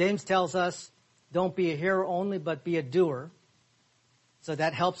 James tells us, don't be a hearer only, but be a doer. So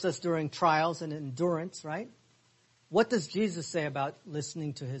that helps us during trials and endurance, right? What does Jesus say about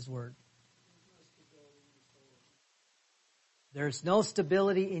listening to his word? There's no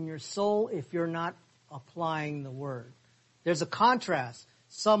stability in your soul if you're not applying the word. There's a contrast.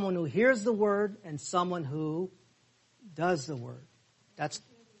 Someone who hears the word and someone who does the word. That's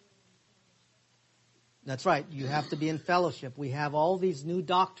right. You have to be in fellowship. We have all these new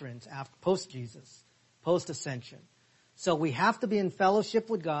doctrines after post-Jesus, post-ascension. So we have to be in fellowship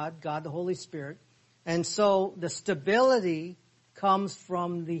with God the Holy Spirit. And so the stability comes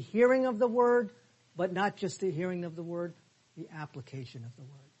from the hearing of the word, but not just the hearing of the word, the application of the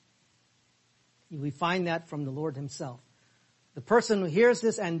word. We find that from the Lord himself. The person who hears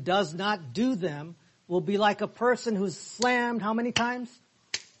this and does not do them will be like a person who's slammed how many times?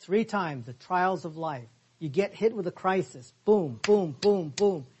 3 times, the trials of life. You get hit with a crisis. Boom, boom, boom,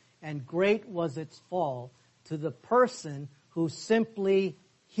 boom. And great was its fall to the person who simply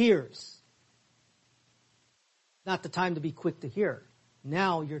hears. Not the time to be quick to hear.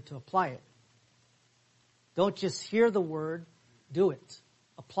 Now you're to apply it. Don't just hear the word, do it.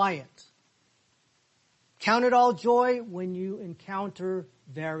 Apply it. Count it all joy when you encounter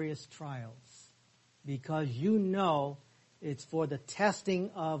various trials, because you know it's for the testing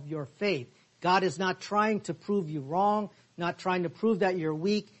of your faith. God is not trying to prove you wrong, not trying to prove that you're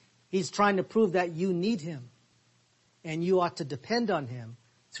weak. He's trying to prove that you need Him, and you ought to depend on Him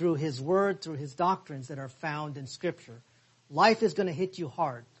through His Word, through His doctrines that are found in Scripture. Life is going to hit you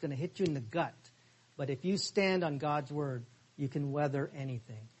hard. It's going to hit you in the gut. But if you stand on God's Word, you can weather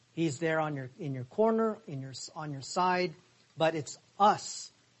anything. He's there in your corner, on your side, but it's us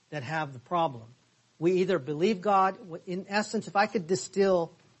that have the problem. We either believe God. In essence, if I could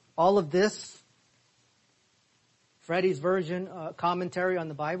distill all of this, Freddie's version, commentary on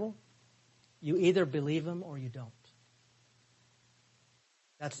the Bible, you either believe Him or you don't.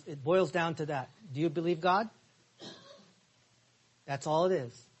 It boils down to that. Do you believe God? That's all it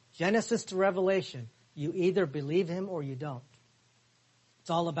is. Genesis to Revelation, you either believe Him or you don't. It's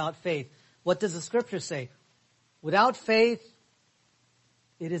all about faith. What does the Scripture say? Without faith,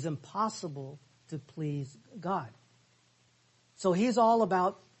 it is impossible to please God. So He's all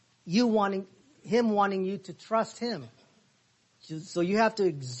about Him wanting you to trust Him. So you have to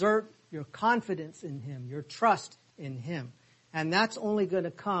exert your confidence in Him, your trust in Him. And that's only going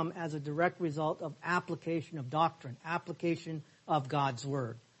to come as a direct result of application of doctrine, application of God's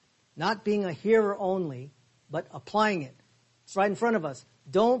Word. Not being a hearer only, but applying it. It's right in front of us.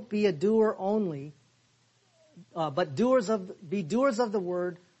 Don't be a doer only, but be doers of the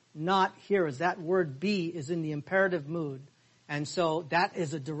Word, not hearers. That word be is in the imperative mood. And so that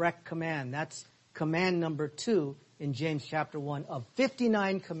is a direct command. That's command number 2 in James chapter 1 of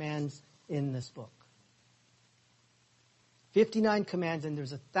 59 commands in this book. 59 commands, and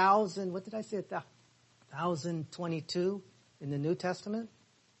there's 1,022 in the New Testament.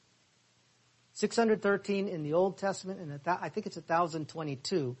 613 in the Old Testament, and I think it's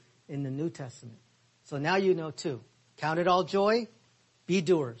 1,022 in the New Testament. So now you know 2. Count it all joy, be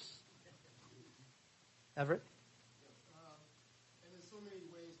doers. Everett? And in so many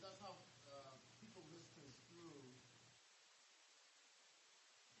ways, that's how people misconstrue,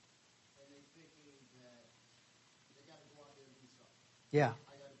 and they're thinking that they got to go out there and do something. Yeah.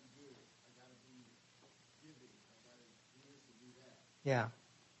 I got to be good. I got to be giving. I got to do this and do that. Yeah.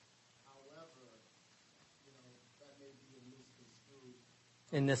 However, that may be a misconstrued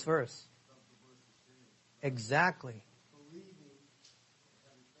In this verse. of the verse of saying. Exactly. Believing,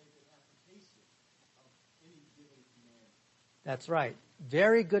 having faith and application of any given command. That's right.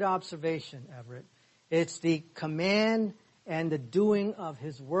 Very good observation, Everett. It's the command and the doing of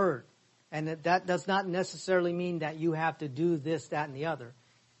His Word. And that does not necessarily mean that you have to do this, that, and the other.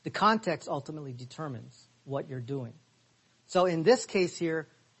 The context ultimately determines what you're doing. So in this case here,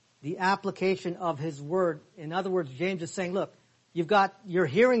 the application of His Word, in other words, James is saying, look, you're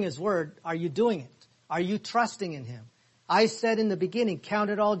hearing His Word. Are you doing it? Are you trusting in Him? I said in the beginning, count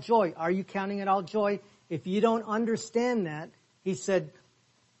it all joy. Are you counting it all joy? If you don't understand that, he said,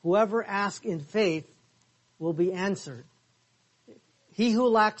 whoever asks in faith will be answered. He who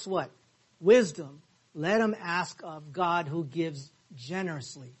lacks what? Wisdom. Let him ask of God who gives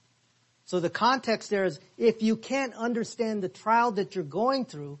generously. So the context there is, if you can't understand the trial that you're going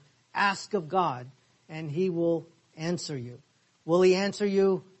through, ask of God and He will answer you. Will He answer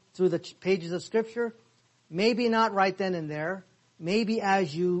you through the pages of Scripture? Maybe not right then and there. Maybe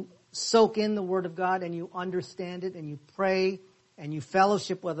as you soak in the Word of God and you understand it and you pray and you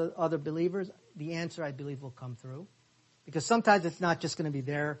fellowship with other believers, the answer, I believe, will come through. Because sometimes it's not just going to be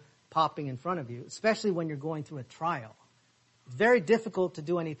there popping in front of you, especially when you're going through a trial. It's very difficult to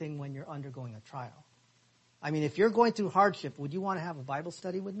do anything when you're undergoing a trial. I mean, if you're going through hardship, would you want to have a Bible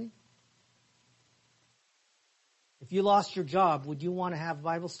study with me? If you lost your job, would you want to have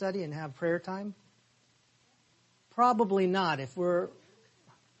Bible study and have prayer time? Probably not.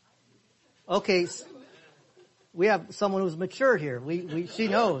 Okay, we have someone who's mature here. She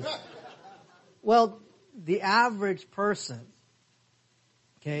knows. Well, the average person,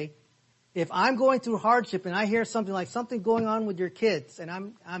 okay, if I'm going through hardship and I hear something like something going on with your kids and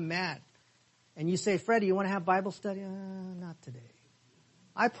I'm mad, and you say, Freddie, you want to have Bible study? Not today.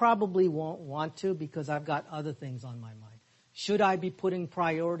 I probably won't want to because I've got other things on my mind. Should I be putting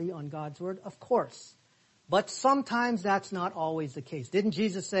priority on God's Word? Of course. But sometimes that's not always the case. Didn't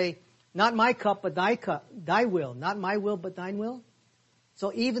Jesus say, not my cup, but thy will. Not my will, but thine will?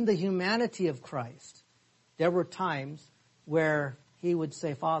 So even the humanity of Christ, there were times where He would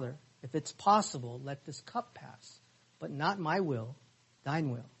say, Father, if it's possible, let this cup pass. But not my will, thine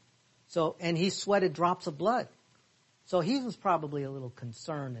will. So, and He sweated drops of blood. So He was probably a little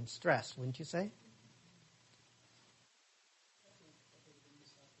concerned and stressed, wouldn't you say?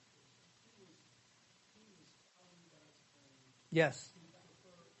 Yes.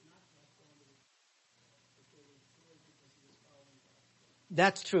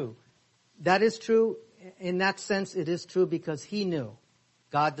 That's true. That is true. In that sense, it is true because he knew.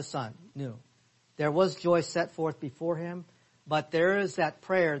 God the Son knew. There was joy set forth before him, but there is that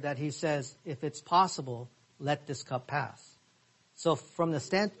prayer that he says, if it's possible, let this cup pass. So from the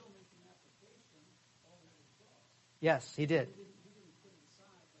stand... Yes, he did.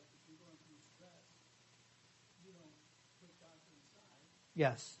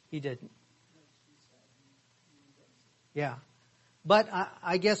 Yes, he did. Yeah. But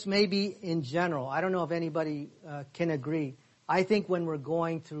I guess maybe in general, I don't know if anybody can agree. I think when we're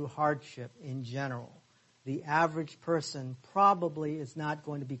going through hardship in general, the average person probably is not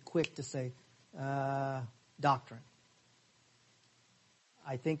going to be quick to say, doctrine.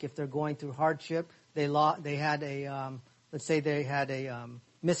 I think if they're going through hardship, they had a, let's say they had a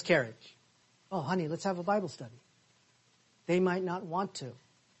miscarriage. Oh, honey, let's have a Bible study. They might not want to.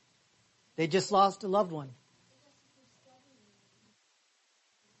 They just lost a loved one.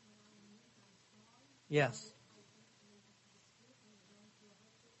 Yes.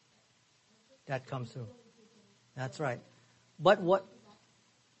 That comes through. That's right. But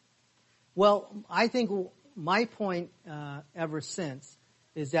well, I think my point ever since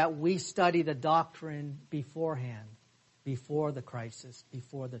is that we study the doctrine beforehand, before the crisis,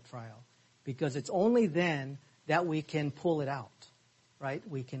 before the trial. Because it's only then that we can pull it out, right?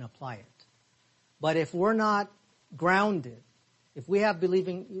 We can apply it. But if we're not grounded, if we have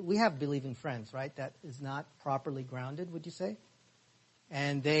believing friends, right, that is not properly grounded, would you say?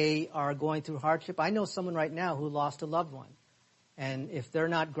 And they are going through hardship. I know someone right now who lost a loved one. And if they're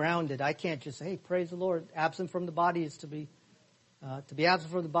not grounded, I can't just say, hey, praise the Lord, absent from the body is to be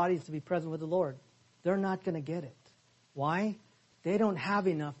absent from the body is to be present with the Lord. They're not going to get it. Why? They don't have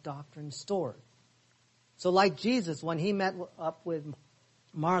enough doctrine stored. So like Jesus, when he met up with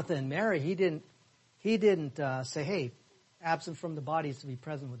Martha and Mary, he didn't say, hey, absent from the body is to be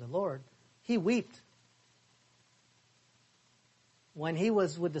present with the Lord. He wept. When he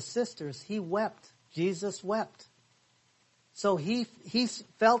was with the sisters, he wept. Jesus wept. So he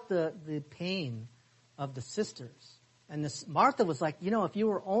felt the pain of the sisters. And Martha was like, if you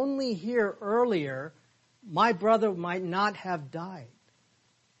were only here earlier, my brother might not have died.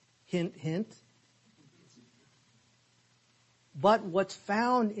 Hint, hint. But what's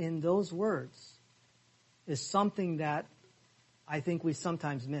found in those words is something that I think we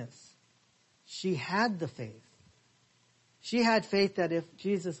sometimes miss. She had the faith. She had faith that if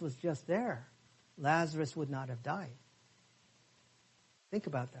Jesus was just there, Lazarus would not have died. Think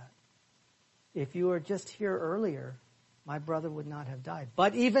about that. If you were just here earlier, my brother would not have died.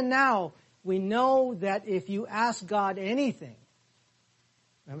 But even now, we know that if you ask God anything,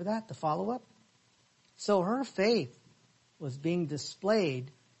 remember that, the follow-up? So her faith was being displayed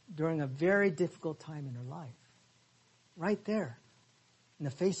during a very difficult time in her life. Right there, in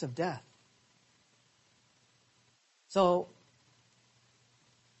the face of death. So,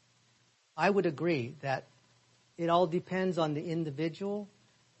 I would agree that it all depends on the individual,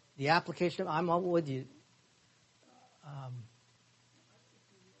 the application. I'm all with you.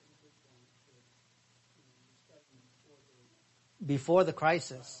 Before the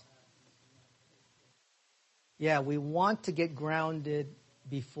crisis. Yeah, we want to get grounded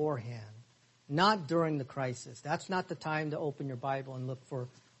beforehand, not during the crisis. That's not the time to open your Bible and look for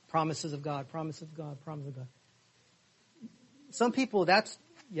promises of God, promises of God, promises of God. Some people,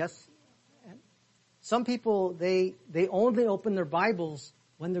 yes. Some people, they only open their Bibles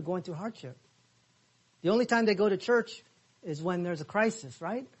when they're going through hardship. The only time they go to church is when there's a crisis,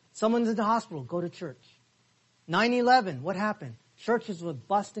 right? Someone's in the hospital, go to church. 9/11, what happened? Churches were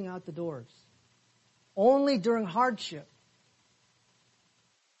busting out the doors. Only during hardship.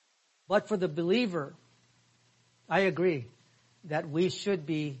 But for the believer, I agree that we should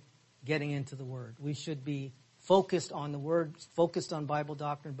be getting into the Word. We should be focused on the Word, focused on Bible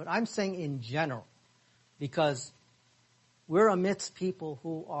doctrine. But I'm saying in general, because we're amidst people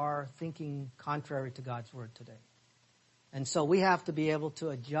who are thinking contrary to God's Word today. And so we have to be able to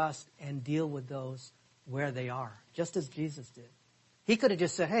adjust and deal with those where they are, just as Jesus did. He could have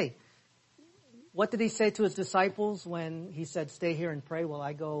just said, hey, what did he say to his disciples when he said, stay here and pray while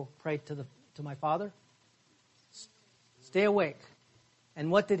I go pray to my Father? Stay awake.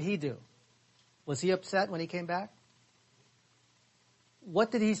 And what did he do? Was he upset when he came back?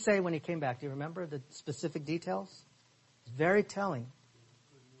 What did he say when he came back? Do you remember the specific details? It's very telling.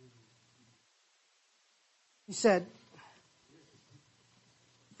 He said,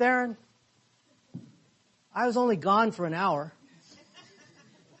 Theron, I was only gone for an hour.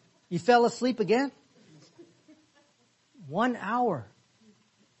 You fell asleep again? 1 hour.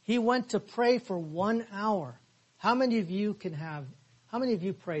 He went to pray for 1 hour. How many of you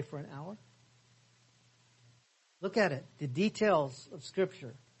pray for an hour? Look at it. The details of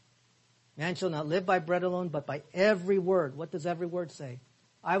Scripture. Man shall not live by bread alone, but by every word. What does every word say?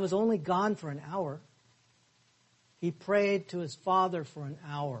 I was only gone for an hour. He prayed to his Father for an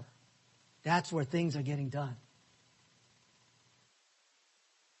hour. That's where things are getting done.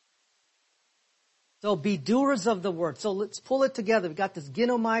 So be doers of the word. So let's pull it together. We've got this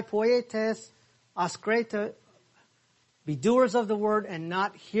ginomai, poietes, askreta. Be doers of the word and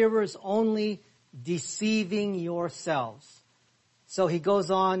not hearers only, deceiving yourselves. So he goes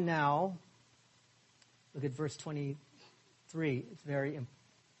on now. Look at verse 23. It's very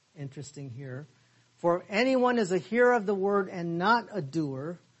interesting here. For anyone is a hearer of the word and not a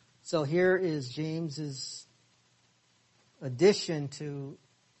doer. So here is James's addition to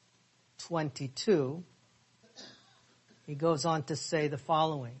 22. He goes on to say the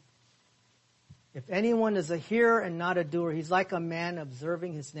following. If anyone is a hearer and not a doer, he's like a man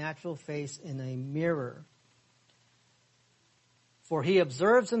observing his natural face in a mirror. For he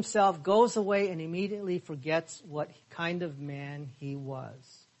observes himself, goes away, and immediately forgets what kind of man he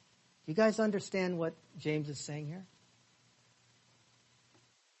was. You guys understand what James is saying here?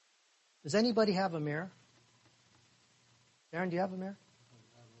 Does anybody have a mirror? Darren, do you have a mirror?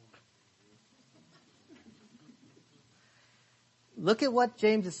 Look at what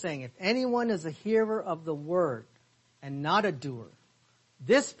James is saying. If anyone is a hearer of the word and not a doer,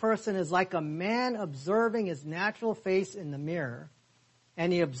 this person is like a man observing his natural face in the mirror,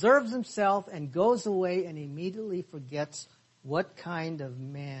 and he observes himself and goes away and immediately forgets what kind of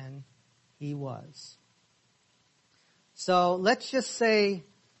man he was. So let's just say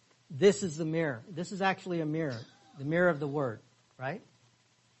this is the mirror. This is actually a mirror, the mirror of the word, right?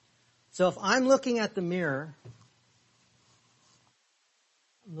 So if I'm looking at the mirror,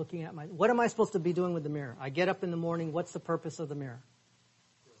 I'm looking at what am I supposed to be doing with the mirror? I get up in the morning, what's the purpose of the mirror?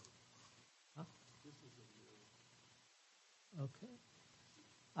 Huh? Okay.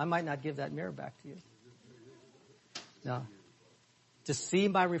 I might not give that mirror back to you. No. To see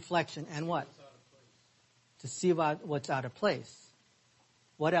my reflection and what? To see about what's out of place.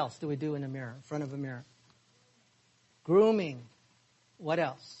 What else do we do in a mirror, in front of a mirror? Grooming. What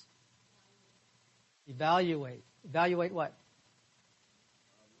else? Evaluate. Evaluate what?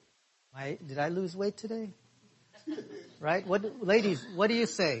 Did I lose weight today? Right? Ladies, what do you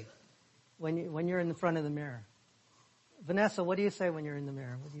say when you're in the front of the mirror? Vanessa, what do you say when you're in the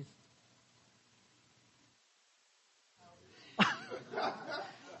mirror? What do you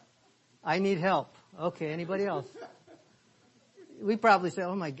I need help. Okay, anybody else? We probably say,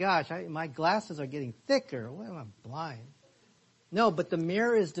 oh my gosh, my glasses are getting thicker. What am I, blind? No, but the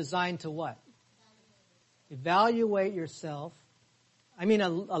mirror is designed to what? Evaluate yourself. I mean a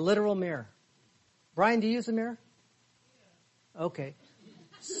literal mirror. Brian, do you use a mirror? Okay.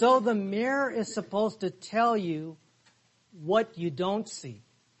 So the mirror is supposed to tell you what you don't see.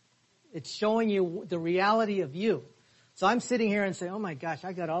 It's showing you the reality of you. So I'm sitting here and say, oh my gosh,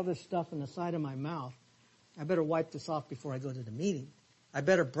 I got all this stuff in the side of my mouth. I better wipe this off before I go to the meeting. I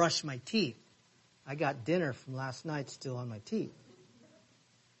better brush my teeth. I got dinner from last night still on my teeth.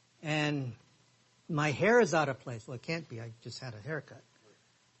 And my hair is out of place. Well, it can't be. I just had a haircut.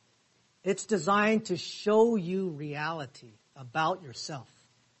 It's designed to show you reality about yourself.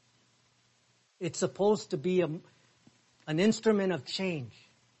 It's supposed to be an instrument of change.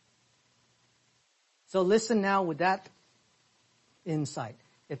 So listen now with that insight.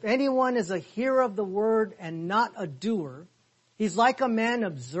 If anyone is a hearer of the word and not a doer, he's like a man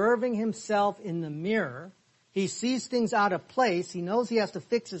observing himself in the mirror. He sees things out of place. He knows he has to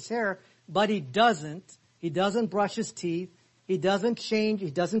fix his hair, but he doesn't. He doesn't brush his teeth. He doesn't change. He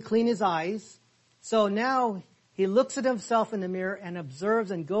doesn't clean his eyes. So now he looks at himself in the mirror and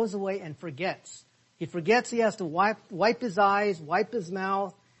observes and goes away and forgets. He forgets he has to wipe his eyes, wipe his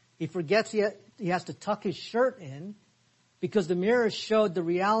mouth. He forgets he has to tuck his shirt in because the mirror showed the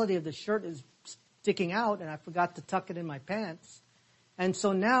reality of the shirt is sticking out and I forgot to tuck it in my pants. And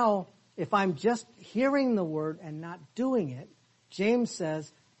so now, if I'm just hearing the word and not doing it, James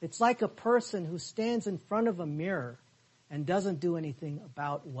says, it's like a person who stands in front of a mirror and doesn't do anything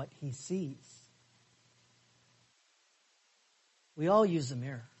about what he sees. We all use a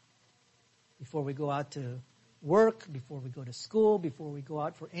mirror before we go out to work, before we go to school, before we go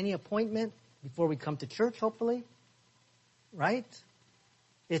out for any appointment, before we come to church, hopefully. Right?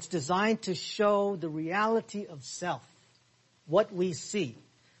 It's designed to show the reality of self, what we see.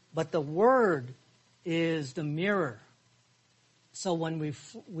 But the Word is the mirror. So when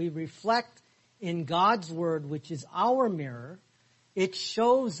we reflect in God's Word, which is our mirror, it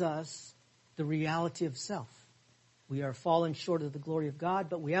shows us the reality of self. We are fallen short of the glory of God,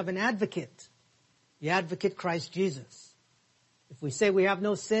 but we have an advocate. The advocate, Christ Jesus. If we say we have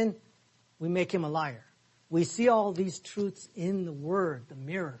no sin, we make him a liar. We see all these truths in the Word, the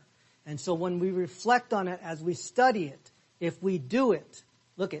mirror. And so when we reflect on it as we study it, if we do it,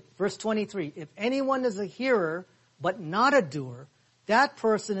 look at verse 23. If anyone is a hearer but not a doer, that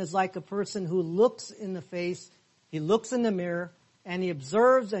person is like a person who looks in the face, he looks in the mirror, and he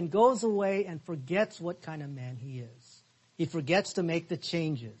observes and goes away and forgets what kind of man he is. He forgets to make the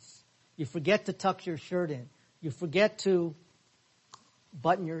changes. You forget to tuck your shirt in. You forget to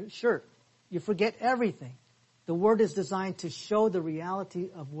button your shirt. You forget everything. The Word is designed to show the reality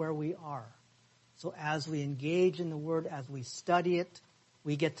of where we are. So as we engage in the Word, as we study it,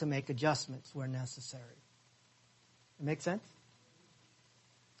 we get to make adjustments where necessary. It make sense?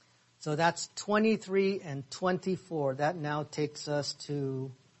 So that's 23 and 24. That now takes us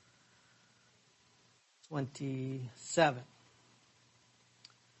to 27.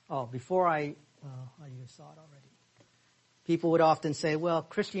 Oh, before you saw it already. People would often say, well,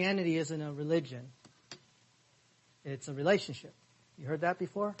 Christianity isn't a religion. It's a relationship. You heard that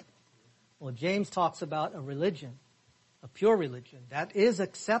before? Well, James talks about a religion, a pure religion. That is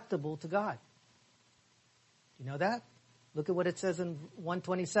acceptable to God. Do you know that? Look at what it says in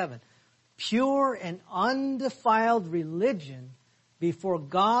 127. Pure and undefiled religion before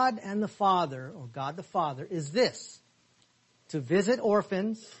God and the Father, or God the Father, is this: to visit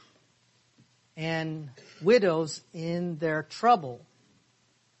orphans and widows in their trouble,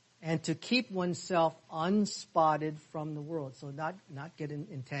 and to keep oneself unspotted from the world. So not get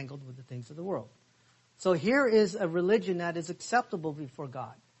entangled with the things of the world. So here is a religion that is acceptable before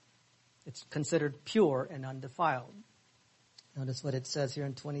God. It's considered pure and undefiled. Notice what it says here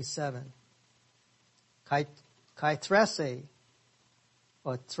in 27. Kai threse,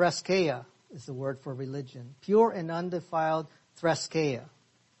 or threskeia is the word for religion. Pure and undefiled threskeia.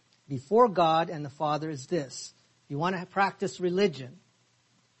 Before God and the Father is this. You want to practice religion.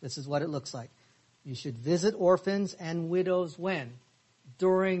 This is what it looks like. You should visit orphans and widows when?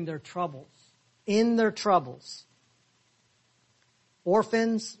 During their troubles. In their troubles.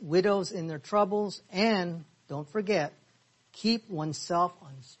 Orphans, widows in their troubles, and, don't forget, keep oneself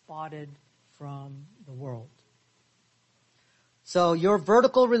unspotted from the world. So your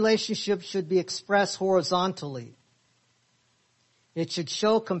vertical relationship should be expressed horizontally. It should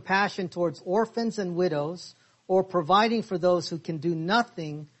show compassion towards orphans and widows, or providing for those who can do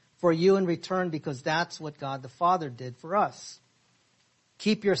nothing for you in return, because that's what God the Father did for us.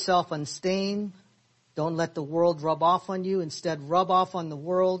 Keep yourself unstained. Don't let the world rub off on you. Instead, rub off on the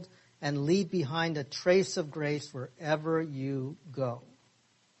world and leave behind a trace of grace wherever you go.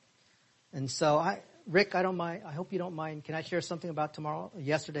 And so, Rick, I don't mind. I hope you don't mind. Can I share something about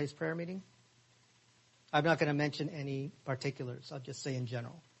yesterday's prayer meeting? I'm not going to mention any particulars. I'll just say in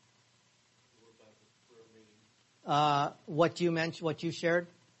general. What you mentioned, what you shared,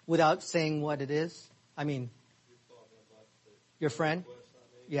 without saying what it is. I mean, your friend?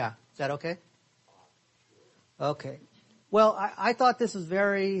 Yeah. Is that okay? Okay. Well, I thought this was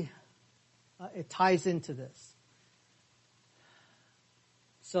it ties into this.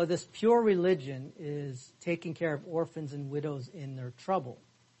 So this pure religion is taking care of orphans and widows in their trouble.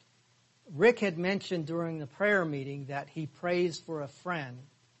 Rick had mentioned during the prayer meeting that he prays for a friend.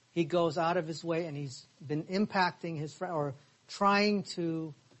 He goes out of his way and he's been impacting his friend, or trying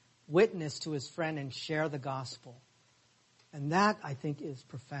to witness to his friend and share the gospel. And that, I think, is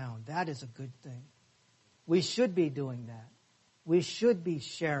profound. That is a good thing. We should be doing that. We should be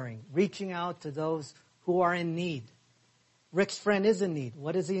sharing, reaching out to those who are in need. Rick's friend is in need.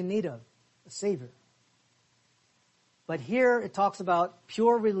 What is he in need of? A Savior. But here it talks about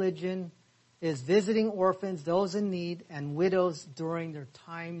pure religion is visiting orphans, those in need, and widows during their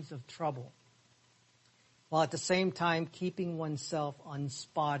times of trouble, while at the same time keeping oneself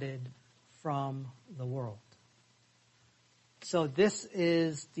unspotted from the world. So this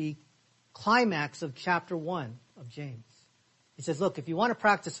is the climax of chapter 1 of James. He says, look, if you want to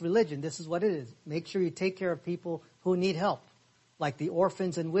practice religion, this is what it is. Make sure you take care of people who need help, like the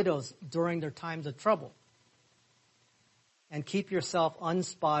orphans and widows during their times of trouble. And keep yourself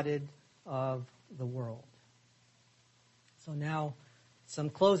unspotted of the world. So now, some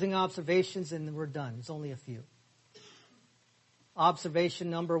closing observations and then we're done. There's only a few. Observation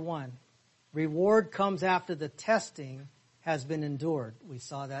number 1. Reward comes after the testing has been endured. We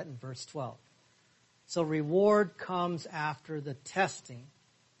saw that in verse 12. So reward comes after the testing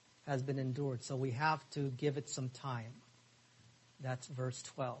has been endured. So we have to give it some time. That's verse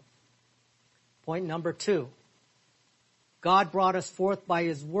 12. Point number 2. God brought us forth by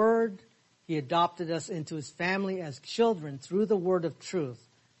His word. He adopted us into His family as children through the word of truth.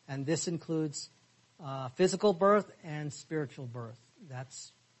 And this includes physical birth and spiritual birth.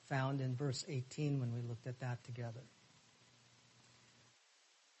 That's found in verse 18 when we looked at that together.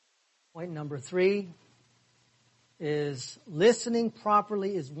 Point number 3 is listening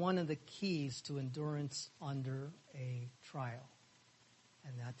properly is one of the keys to endurance under a trial.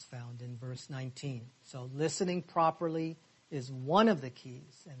 And that's found in verse 19. So listening properly is one of the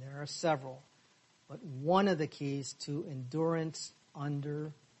keys, and there are several, but one of the keys to endurance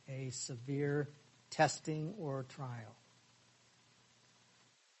under a severe testing or trial.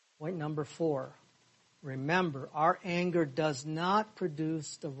 Point number 4. Remember, our anger does not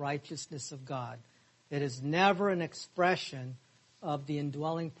produce the righteousness of God. It is never an expression of the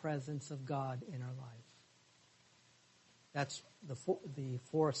indwelling presence of God in our life. That's the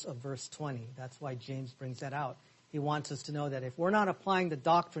force of verse 20. That's why James brings that out. He wants us to know that if we're not applying the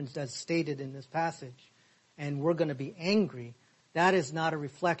doctrines as stated in this passage, and we're going to be angry, that is not a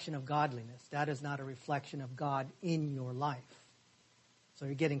reflection of godliness. That is not a reflection of God in your life. So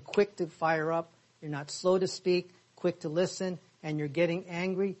you're getting quick to fire up. You're not slow to speak, quick to listen, and you're getting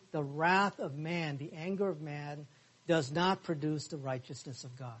angry. The wrath of man, the anger of man, does not produce the righteousness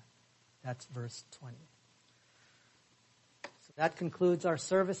of God. That's verse 20. So that concludes our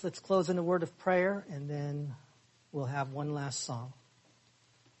service. Let's close in a word of prayer, and then we'll have one last song.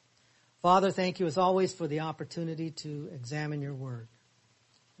 Father, thank you as always for the opportunity to examine your word.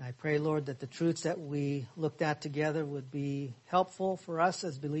 And I pray, Lord, that the truths that we looked at together would be helpful for us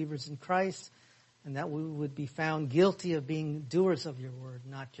as believers in Christ, and that we would be found guilty of being doers of your word,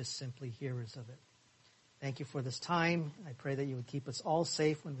 not just simply hearers of it. Thank you for this time. I pray that you would keep us all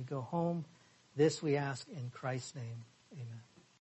safe when we go home. This we ask in Christ's name. Amen.